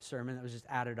interesting sermon that was just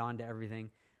added on to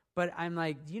everything. But I'm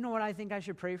like, do you know what I think I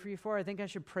should pray for you for? I think I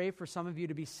should pray for some of you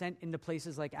to be sent into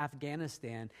places like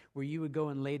Afghanistan where you would go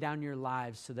and lay down your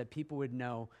lives so that people would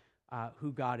know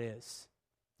who God is.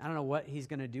 I don't know what he's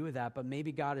going to do with that, but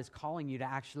maybe God is calling you to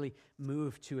actually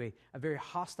move to a very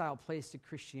hostile place to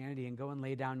Christianity and go and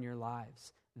lay down your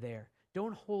lives there.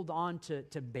 Don't hold on to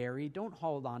Barrie. Don't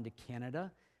hold on to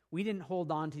Canada. We didn't hold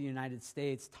on to the United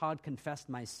States. Todd confessed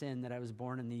my sin that I was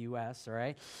born in the U.S., all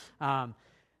right?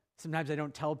 Sometimes I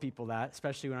don't tell people that,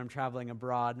 especially when I'm traveling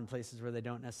abroad in places where they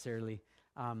don't necessarily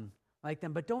like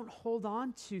them. But don't hold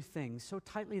on to things so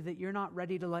tightly that you're not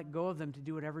ready to let go of them to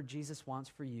do whatever Jesus wants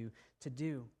for you to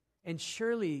do. And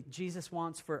surely Jesus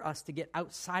wants for us to get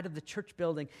outside of the church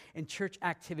building and church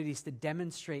activities to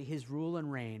demonstrate his rule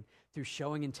and reign through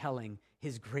showing and telling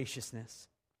his graciousness.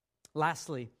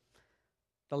 Lastly,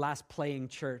 the last playing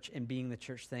church and being the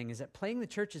church thing is that playing the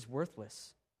church is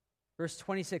worthless. Verse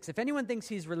 26, if anyone thinks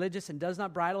he's religious and does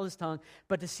not bridle his tongue,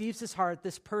 but deceives his heart,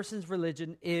 this person's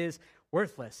religion is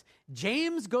worthless.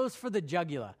 James goes for the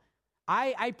jugular.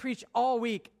 I preach all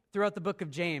week throughout the book of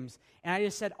James, and I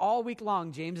just said all week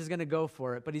long, James is going to go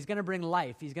for it, but he's going to bring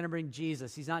life. He's going to bring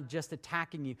Jesus. He's not just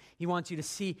attacking you. He wants you to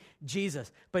see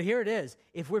Jesus. But here it is.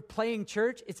 If we're playing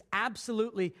church, it's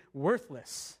absolutely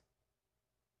worthless.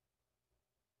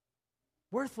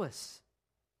 Worthless.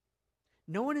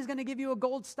 No one is going to give you a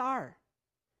gold star.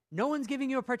 No one's giving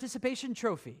you a participation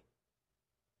trophy.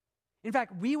 In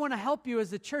fact, we want to help you as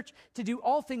the church to do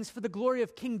all things for the glory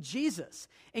of King Jesus.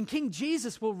 And King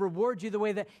Jesus will reward you the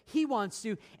way that he wants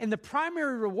to. And the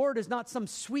primary reward is not some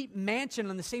sweet mansion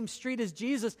on the same street as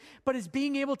Jesus, but is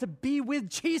being able to be with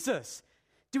Jesus.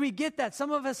 Do we get that?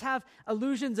 Some of us have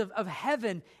illusions of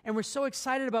heaven, and we're so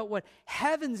excited about what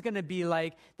heaven's going to be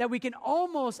like that we can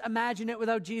almost imagine it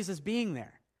without Jesus being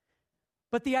there.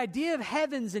 But the idea of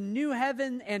heavens and new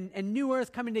heaven and new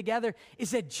earth coming together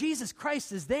is that Jesus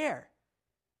Christ is there.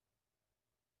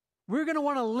 We're going to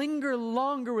want to linger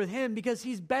longer with him because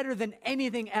he's better than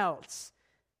anything else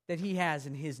that he has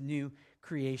in his new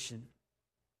creation.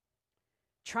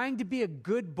 Trying to be a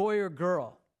good boy or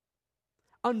girl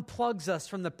unplugs us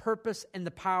from the purpose and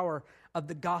the power of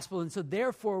the gospel. And so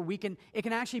therefore it can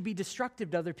actually be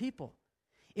destructive to other people.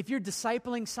 If you're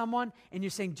discipling someone and you're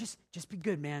saying, just be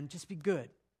good, man, just be good.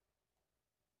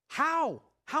 How?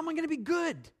 How am I going to be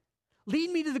good?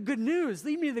 Lead me to the good news.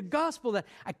 Lead me to the gospel that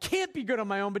I can't be good on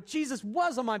my own, but Jesus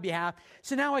was on my behalf,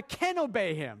 so now I can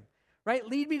obey him, right?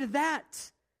 Lead me to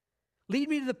that. Lead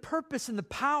me to the purpose and the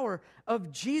power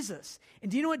of Jesus.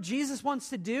 And do you know what Jesus wants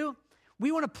to do?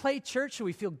 We want to play church so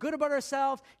we feel good about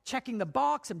ourselves, checking the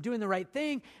box, I'm doing the right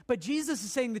thing. But Jesus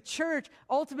is saying the church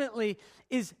ultimately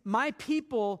is my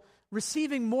people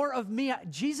receiving more of me.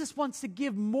 Jesus wants to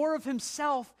give more of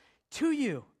himself to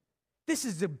you. This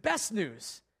is the best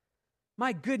news.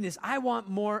 My goodness, I want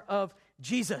more of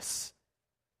Jesus.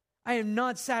 I am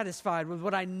not satisfied with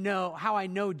what I know, how I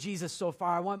know Jesus so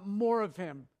far. I want more of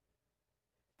him.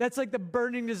 That's like the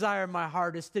burning desire in my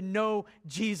heart is to know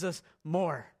Jesus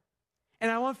more. And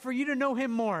I want for you to know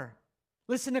him more.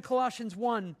 Listen to Colossians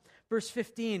 1, verse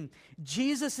 15.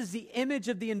 Jesus is the image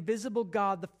of the invisible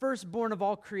God, the firstborn of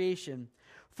all creation.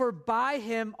 For by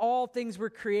him all things were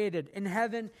created, in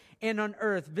heaven and on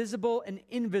earth, visible and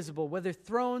invisible, whether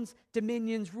thrones,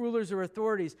 dominions, rulers, or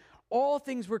authorities. All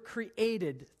things were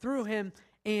created through him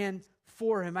and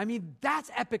for him. I mean,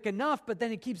 that's epic enough, but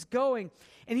then it keeps going.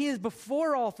 And he is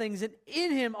before all things, and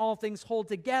in him all things hold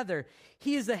together.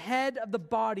 He is the head of the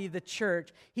body, the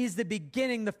church. He is the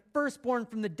beginning, the firstborn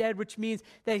from the dead, which means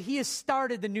that he has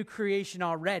started the new creation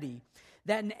already.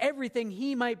 that in everything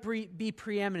he might be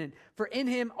preeminent. For in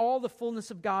him all the fullness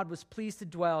of God was pleased to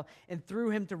dwell, and through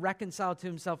him to reconcile to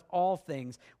himself all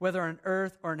things, whether on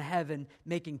earth or in heaven,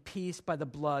 making peace by the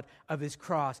blood of his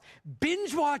cross.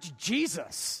 Binge watch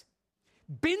Jesus.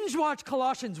 Binge watch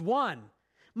Colossians 1.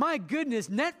 My goodness,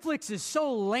 Netflix is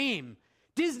so lame.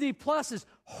 Disney Plus is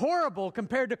horrible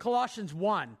compared to Colossians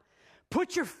 1.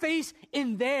 Put your face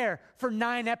in there for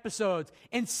 9 episodes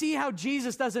and see how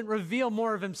Jesus doesn't reveal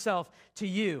more of himself to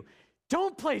you.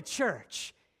 Don't play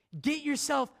church. Get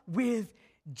yourself with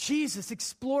Jesus.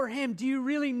 Explore him. Do you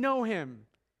really know him?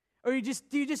 Or do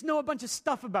you just know a bunch of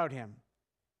stuff about him?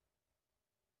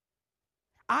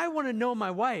 I want to know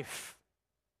my wife.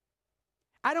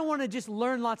 I don't want to just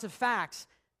learn lots of facts.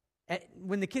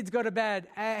 When the kids go to bed,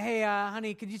 hey,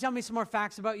 honey, could you tell me some more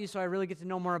facts about you so I really get to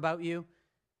know more about you?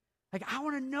 Like, I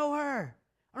want to know her.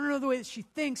 I want to know the way that she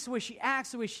thinks, the way she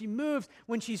acts, the way she moves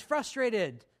when she's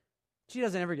frustrated. She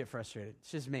doesn't ever get frustrated.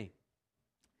 It's just me.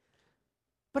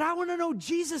 But I want to know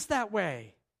Jesus that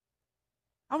way.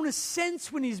 I want to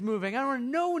sense when he's moving. I want to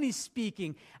know when he's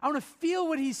speaking. I want to feel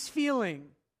what he's feeling.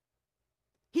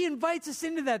 He invites us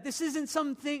into that. This isn't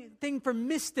something for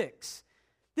mystics.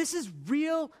 This is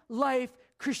real life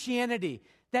Christianity.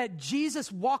 That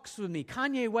Jesus walks with me.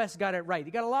 Kanye West got it right.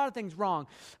 He got a lot of things wrong.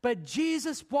 But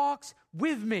Jesus walks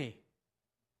with me.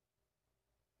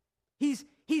 He's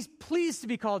pleased to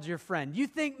be called your friend. You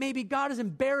think maybe God is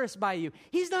embarrassed by you.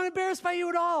 He's not embarrassed by you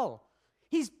at all.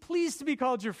 He's pleased to be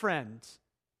called your friend.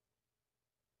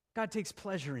 God takes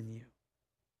pleasure in you.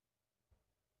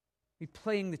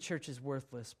 Playing the church is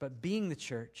worthless, but being the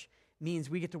church means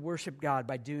we get to worship God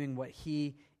by doing what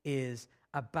he is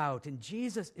about. And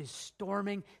Jesus is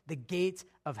storming the gates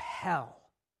of hell.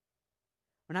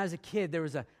 When I was a kid, there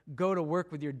was a go to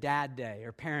work with your dad day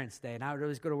or parents' day, and I would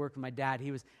always go to work with my dad.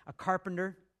 He was a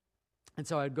carpenter, and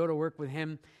so I'd go to work with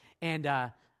him, and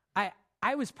I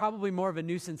was probably more of a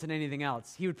nuisance than anything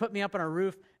else. He would put me up on a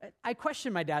roof. I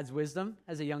questioned my dad's wisdom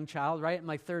as a young child, right? In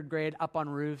like 3rd grade, up on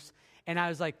roofs, and I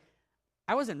was like,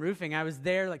 I wasn't roofing. I was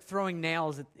there like throwing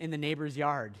nails in the neighbor's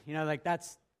yard. You know, like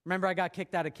remember I got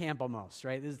kicked out of camp almost,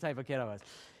 right? This is the type of kid I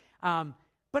was.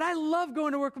 But I love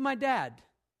going to work with my dad.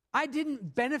 I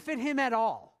didn't benefit him at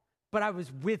all, but I was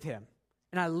with him,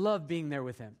 and I love being there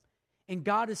with him. And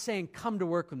God is saying, come to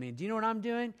work with me. Do you know what I'm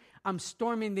doing? I'm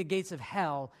storming the gates of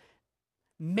hell,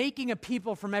 making a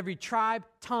people from every tribe,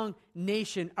 tongue,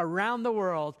 nation around the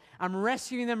world. I'm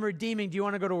rescuing them, redeeming. Do you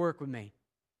want to go to work with me?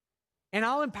 And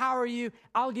I'll empower you.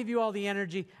 I'll give you all the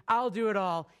energy. I'll do it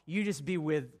all. You just be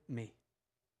with me.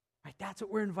 Right? That's what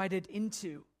we're invited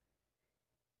into.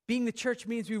 Being the church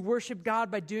means we worship God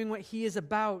by doing what he is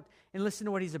about. And listen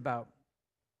to what he's about.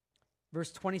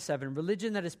 Verse 27,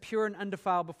 religion that is pure and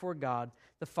undefiled before God,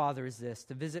 the Father, is this: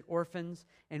 to visit orphans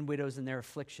and widows in their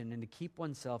affliction and to keep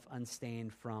oneself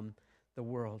unstained from the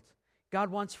world. God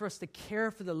wants for us to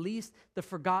care for the least, the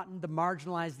forgotten, the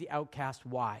marginalized, the outcast.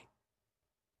 Why?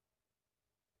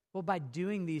 Well, by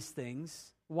doing these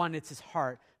things, one, it's his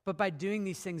heart, but by doing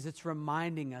these things, it's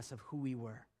reminding us of who we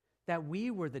were. That we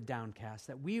were the downcast,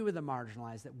 that we were the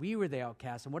marginalized, that we were the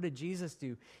outcast. And what did Jesus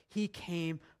do? He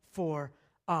came for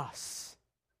us.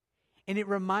 And it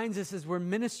reminds us as we're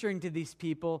ministering to these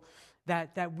people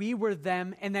that we were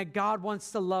them and that God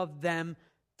wants to love them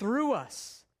through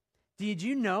us. Did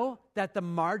you know that the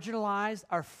marginalized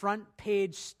are front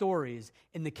page stories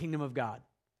in the kingdom of God?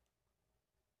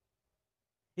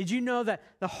 Did you know that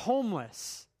the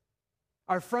homeless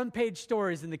are front page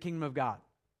stories in the kingdom of God?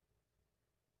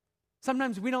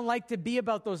 Sometimes we don't like to be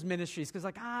about those ministries because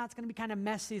it's going to be kind of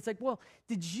messy. It's like, well,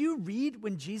 did you read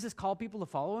when Jesus called people to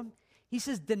follow him? He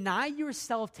says, deny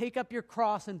yourself, take up your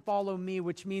cross and follow me,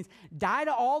 which means die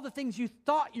to all the things you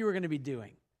thought you were going to be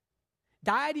doing.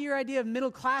 Die to your idea of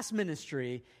middle-class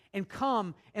ministry and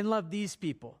come and love these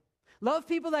people. Love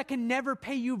people that can never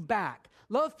pay you back.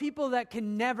 Love people that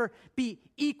can never be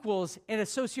equals at a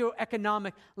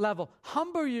socioeconomic level.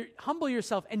 Humble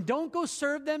yourself and don't go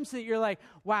serve them so that you're like,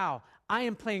 wow, I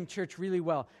am playing church really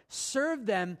well. Serve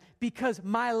them because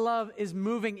my love is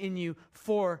moving in you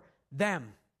for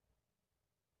them.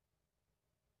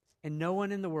 And no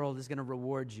one in the world is going to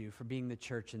reward you for being the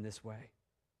church in this way.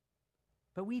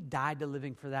 But we died to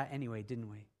living for that anyway, didn't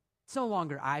we? It's no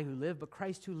longer I who live, but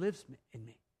Christ who lives in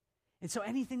me. And so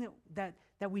anything that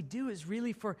we do is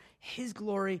really for his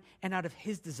glory and out of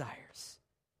his desires.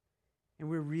 And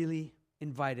we're really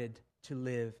invited to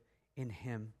live in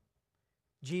him.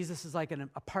 Jesus is like an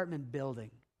apartment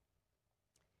building,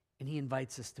 and he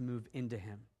invites us to move into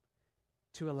him,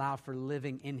 to allow for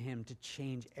living in him to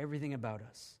change everything about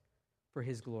us for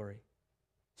his glory.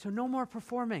 So no more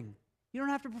performing. You don't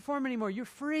have to perform anymore. You're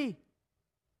free.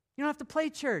 You don't have to play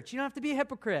church. You don't have to be a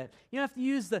hypocrite. You don't have to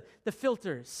use the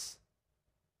filters.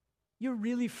 You're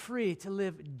really free to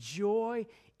live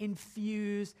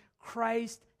joy-infused,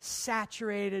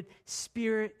 Christ-saturated,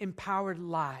 Spirit-empowered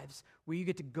lives where you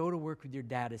get to go to work with your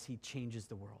dad as he changes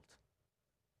the world.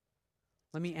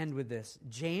 Let me end with this.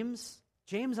 James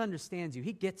understands you.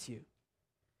 He gets you.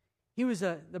 He was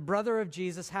the brother of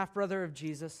Jesus, half-brother of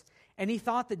Jesus, and he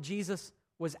thought that Jesus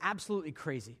was absolutely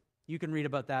crazy. You can read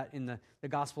about that in the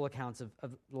gospel accounts of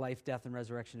life, death, and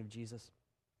resurrection of Jesus.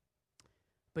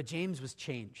 But James was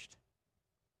changed.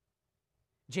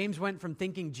 James went from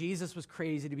thinking Jesus was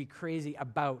crazy to be crazy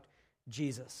about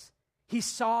Jesus. He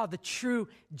saw the true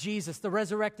Jesus, the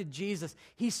resurrected Jesus.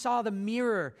 He saw the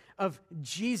mirror of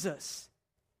Jesus,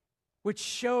 which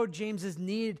showed James's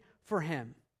need for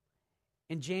him.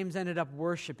 And James ended up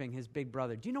worshiping his big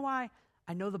brother. Do you know why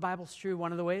I know the Bible's true?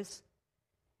 One of the ways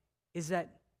is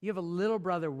that you have a little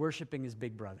brother worshiping his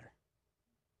big brother.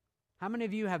 How many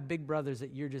of you have big brothers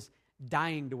that you're just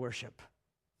dying to worship?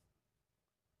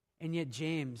 And yet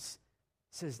James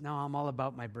says, no, I'm all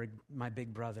about my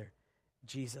big brother,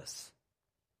 Jesus.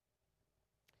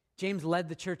 James led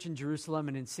the church in Jerusalem,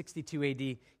 and in 62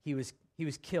 AD, he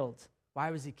was killed.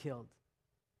 Why was he killed?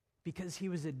 Because he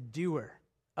was a doer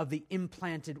of the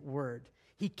implanted word.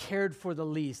 He cared for the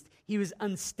least. He was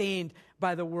unstained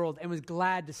by the world and was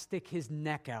glad to stick his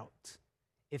neck out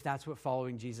if that's what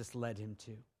following Jesus led him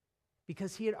to.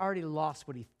 Because he had already lost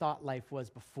what he thought life was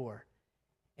before,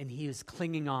 and he was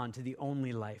clinging on to the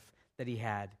only life that he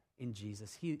had in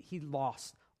Jesus. He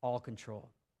lost all control.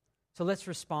 So let's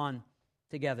respond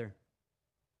together.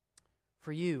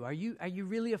 For you, are you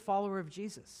really a follower of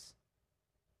Jesus?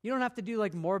 You don't have to do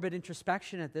like morbid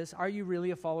introspection at this. Are you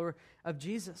really a follower of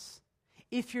Jesus?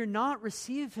 If you're not,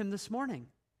 receive him this morning.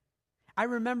 I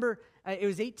remember it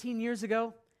was 18 years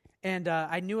ago, and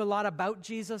I knew a lot about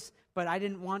Jesus, but I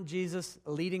didn't want Jesus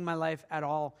leading my life at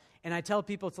all. And I tell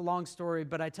people, it's a long story,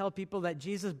 but I tell people that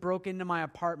Jesus broke into my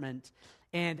apartment,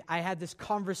 and I had this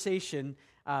conversation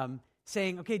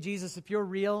saying, okay, Jesus, if you're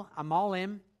real, I'm all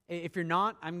in. If you're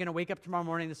not, I'm going to wake up tomorrow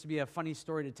morning. This will be a funny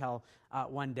story to tell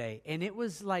one day. And it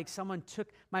was like someone took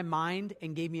my mind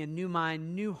and gave me a new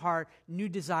mind, new heart, new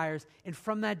desires. And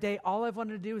from that day, all I've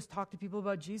wanted to do is talk to people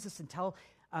about Jesus and tell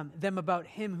them about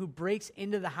him who breaks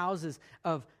into the houses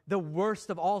of the worst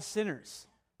of all sinners.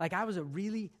 Like I was a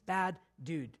really bad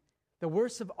dude, the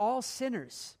worst of all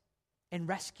sinners, and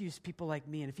rescues people like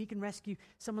me. And if he can rescue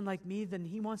someone like me, then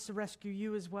he wants to rescue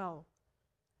you as well.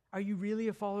 Are you really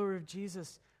a follower of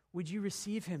Jesus? Would you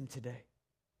receive him today?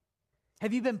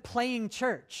 Have you been playing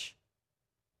church?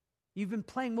 You've been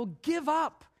playing, well, give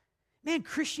up. Man,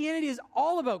 Christianity is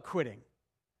all about quitting.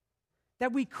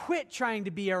 That we quit trying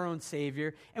to be our own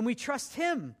Savior and we trust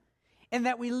him, and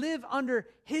that we live under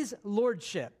his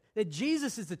lordship, that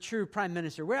Jesus is the true prime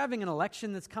minister. We're having an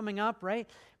election that's coming up, right?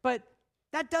 But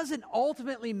that doesn't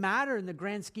ultimately matter in the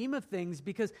grand scheme of things,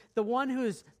 because the one who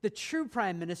is the true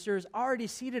prime minister is already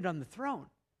seated on the throne.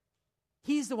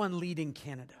 He's the one leading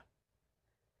Canada.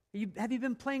 Have you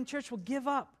been playing church? Well, give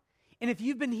up. And if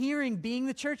you've been hearing being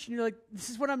the church and you're like, this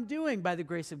is what I'm doing by the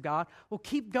grace of God, well,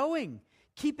 keep going.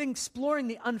 Keep exploring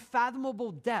the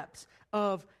unfathomable depths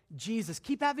of Jesus.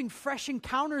 Keep having fresh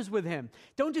encounters with him.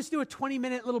 Don't just do a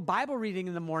 20-minute little Bible reading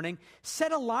in the morning.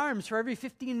 Set alarms for every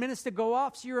 15 minutes to go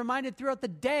off so you're reminded throughout the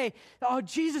day, oh,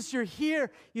 Jesus, you're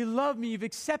here. You love me. You've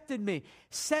accepted me.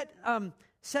 Set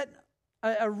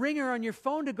a ringer on your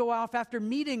phone to go off after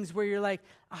meetings where you're like,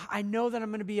 I know that I'm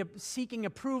going to be seeking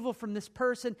approval from this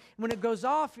person. And when it goes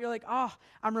off, you're like, oh,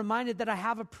 I'm reminded that I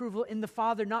have approval in the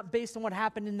Father, not based on what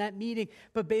happened in that meeting,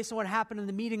 but based on what happened in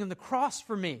the meeting on the cross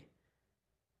for me.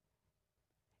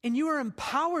 And you are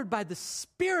empowered by the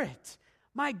Spirit.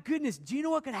 My goodness, do you know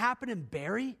what could happen in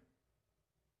Barrie?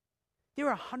 There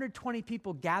were 120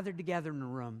 people gathered together in a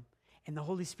room, and the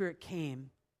Holy Spirit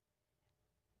came.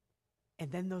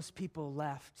 And then those people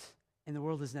left, and the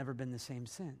world has never been the same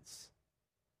since.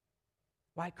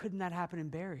 Why couldn't that happen in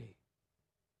Barrie?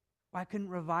 Why couldn't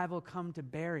revival come to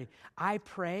Barrie? I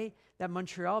pray that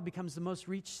Montreal becomes the most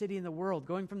reached city in the world,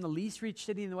 going from the least reached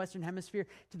city in the Western Hemisphere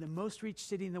to the most reached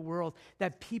city in the world,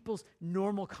 that people's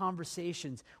normal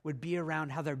conversations would be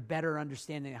around how they're better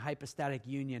understanding a hypostatic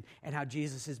union and how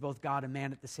Jesus is both God and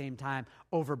man at the same time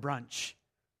over brunch.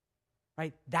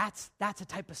 Right? That's a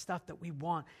type of stuff that we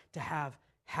want to have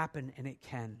happen, and it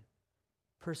can.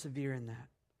 Persevere in that.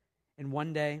 And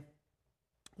one day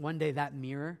that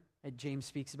mirror that James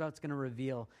speaks about is going to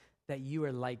reveal that you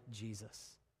are like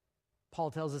Jesus. Paul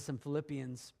tells us in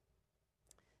Philippians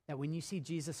that when you see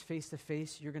Jesus face to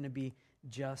face, you're going to be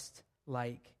just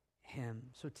like him.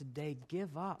 So today,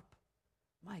 give up.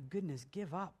 My goodness,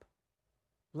 give up.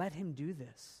 Let him do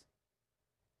this.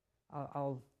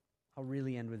 I'll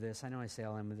really end with this. I know I say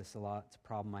I'll end with this a lot. It's a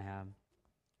problem I have.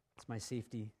 It's my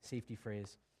safety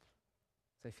phrase.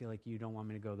 I feel like you don't want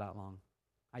me to go that long.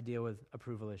 I deal with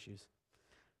approval issues.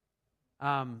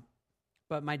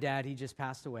 But my dad, he just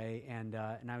passed away, and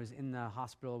I was in the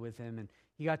hospital with him, and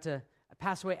he got to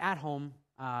pass away at home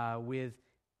with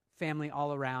family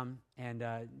all around, and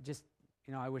I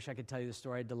wish I could tell you the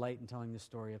story. I delight in telling the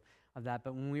story of that.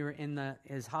 But when we were in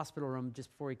his hospital room just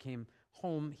before he came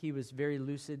home, he was very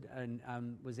lucid and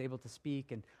was able to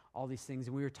speak and all these things.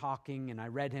 And we were talking, and I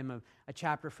read him a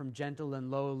chapter from Gentle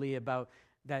and Lowly about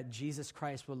that Jesus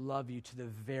Christ will love you to the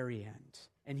very end.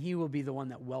 And he will be the one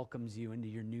that welcomes you into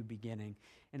your new beginning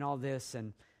and all this.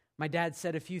 And my dad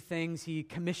said a few things. He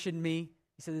commissioned me.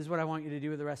 He said, this is what I want you to do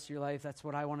with the rest of your life. That's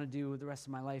what I want to do with the rest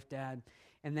of my life, Dad.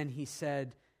 And then he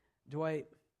said, Dwight,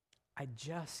 I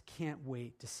just can't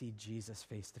wait to see Jesus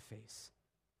face to face.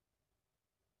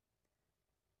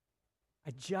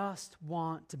 I just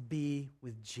want to be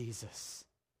with Jesus.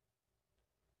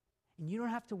 And you don't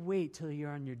have to wait till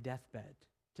you're on your deathbed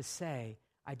to say,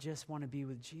 I just want to be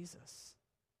with Jesus.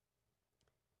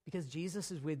 Because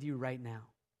Jesus is with you right now.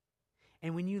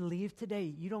 And when you leave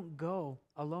today, you don't go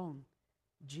alone.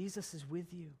 Jesus is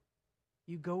with you.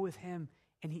 You go with him,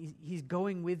 and he's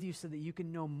going with you so that you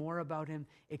can know more about him,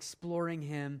 exploring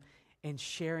him, and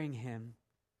sharing him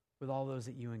with all those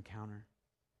that you encounter.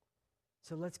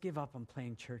 So let's give up on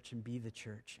playing church and be the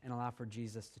church and allow for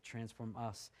Jesus to transform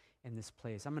us in this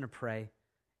place. I'm going to pray,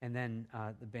 and then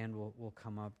the band will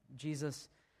come up. Jesus,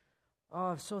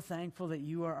 I'm so thankful that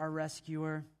you are our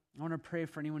rescuer. I want to pray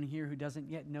for anyone here who doesn't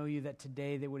yet know you, that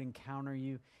today they would encounter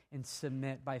you and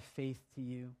submit by faith to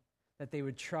you, that they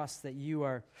would trust that you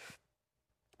are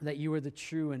the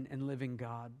true and living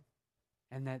God,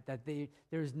 and that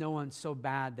there is no one so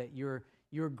bad that your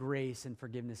grace and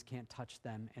forgiveness can't touch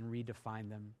them and redefine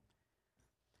them.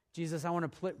 Jesus, I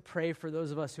want to pray for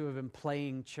those of us who have been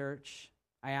playing church.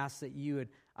 I ask that you would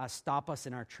stop us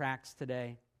in our tracks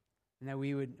today, and that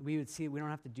we would see we don't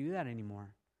have to do that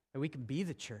anymore, that we can be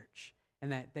the church,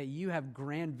 and that you have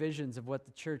grand visions of what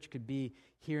the church could be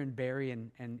here in Barrie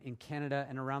and in Canada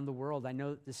and around the world. I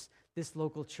know that this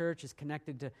local church is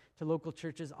connected to local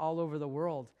churches all over the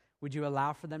world. Would you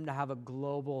allow for them to have a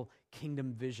global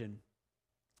kingdom vision?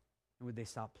 And would they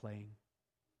stop playing?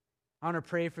 I want to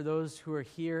pray for those who are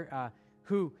here,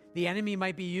 who the enemy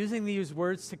might be using these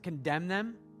words to condemn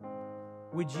them.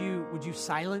 Would you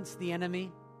silence the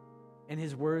enemy and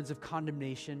his words of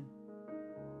condemnation?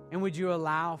 And would you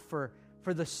allow for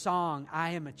the song,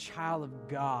 I am a child of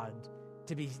God,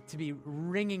 to be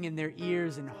ringing in their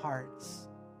ears and hearts?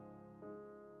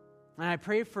 And I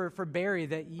pray for Barrie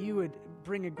that you would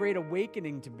bring a great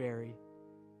awakening to Barrie,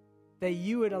 that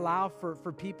you would allow for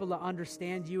people to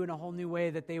understand you in a whole new way,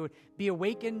 that they would be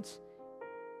awakened,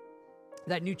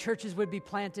 that new churches would be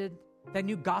planted, that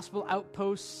new gospel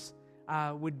outposts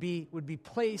would be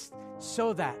placed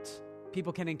so that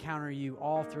people can encounter you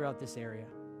all throughout this area.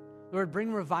 Lord,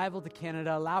 bring revival to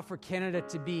Canada. Allow for Canada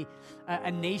to be a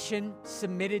nation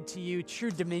submitted to you,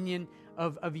 true dominion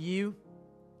of you.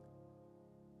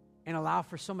 And allow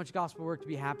for so much gospel work to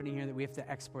be happening here that we have to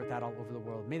export that all over the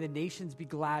world. May the nations be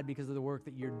glad because of the work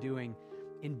that you're doing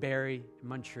in Barrie, in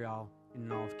Montreal, and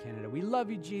in all of Canada. We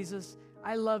love you, Jesus.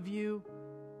 I love you.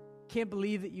 Can't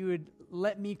believe that you would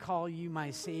let me call you my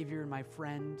Savior and my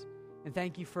friend. And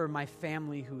thank you for my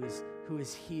family who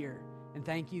is here. And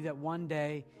thank you that one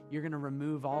day you're going to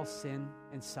remove all sin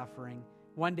and suffering.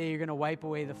 One day you're going to wipe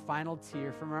away the final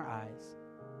tear from our eyes.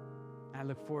 I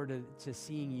look forward to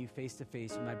seeing you face to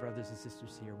face with my brothers and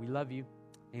sisters here. We love you.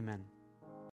 Amen.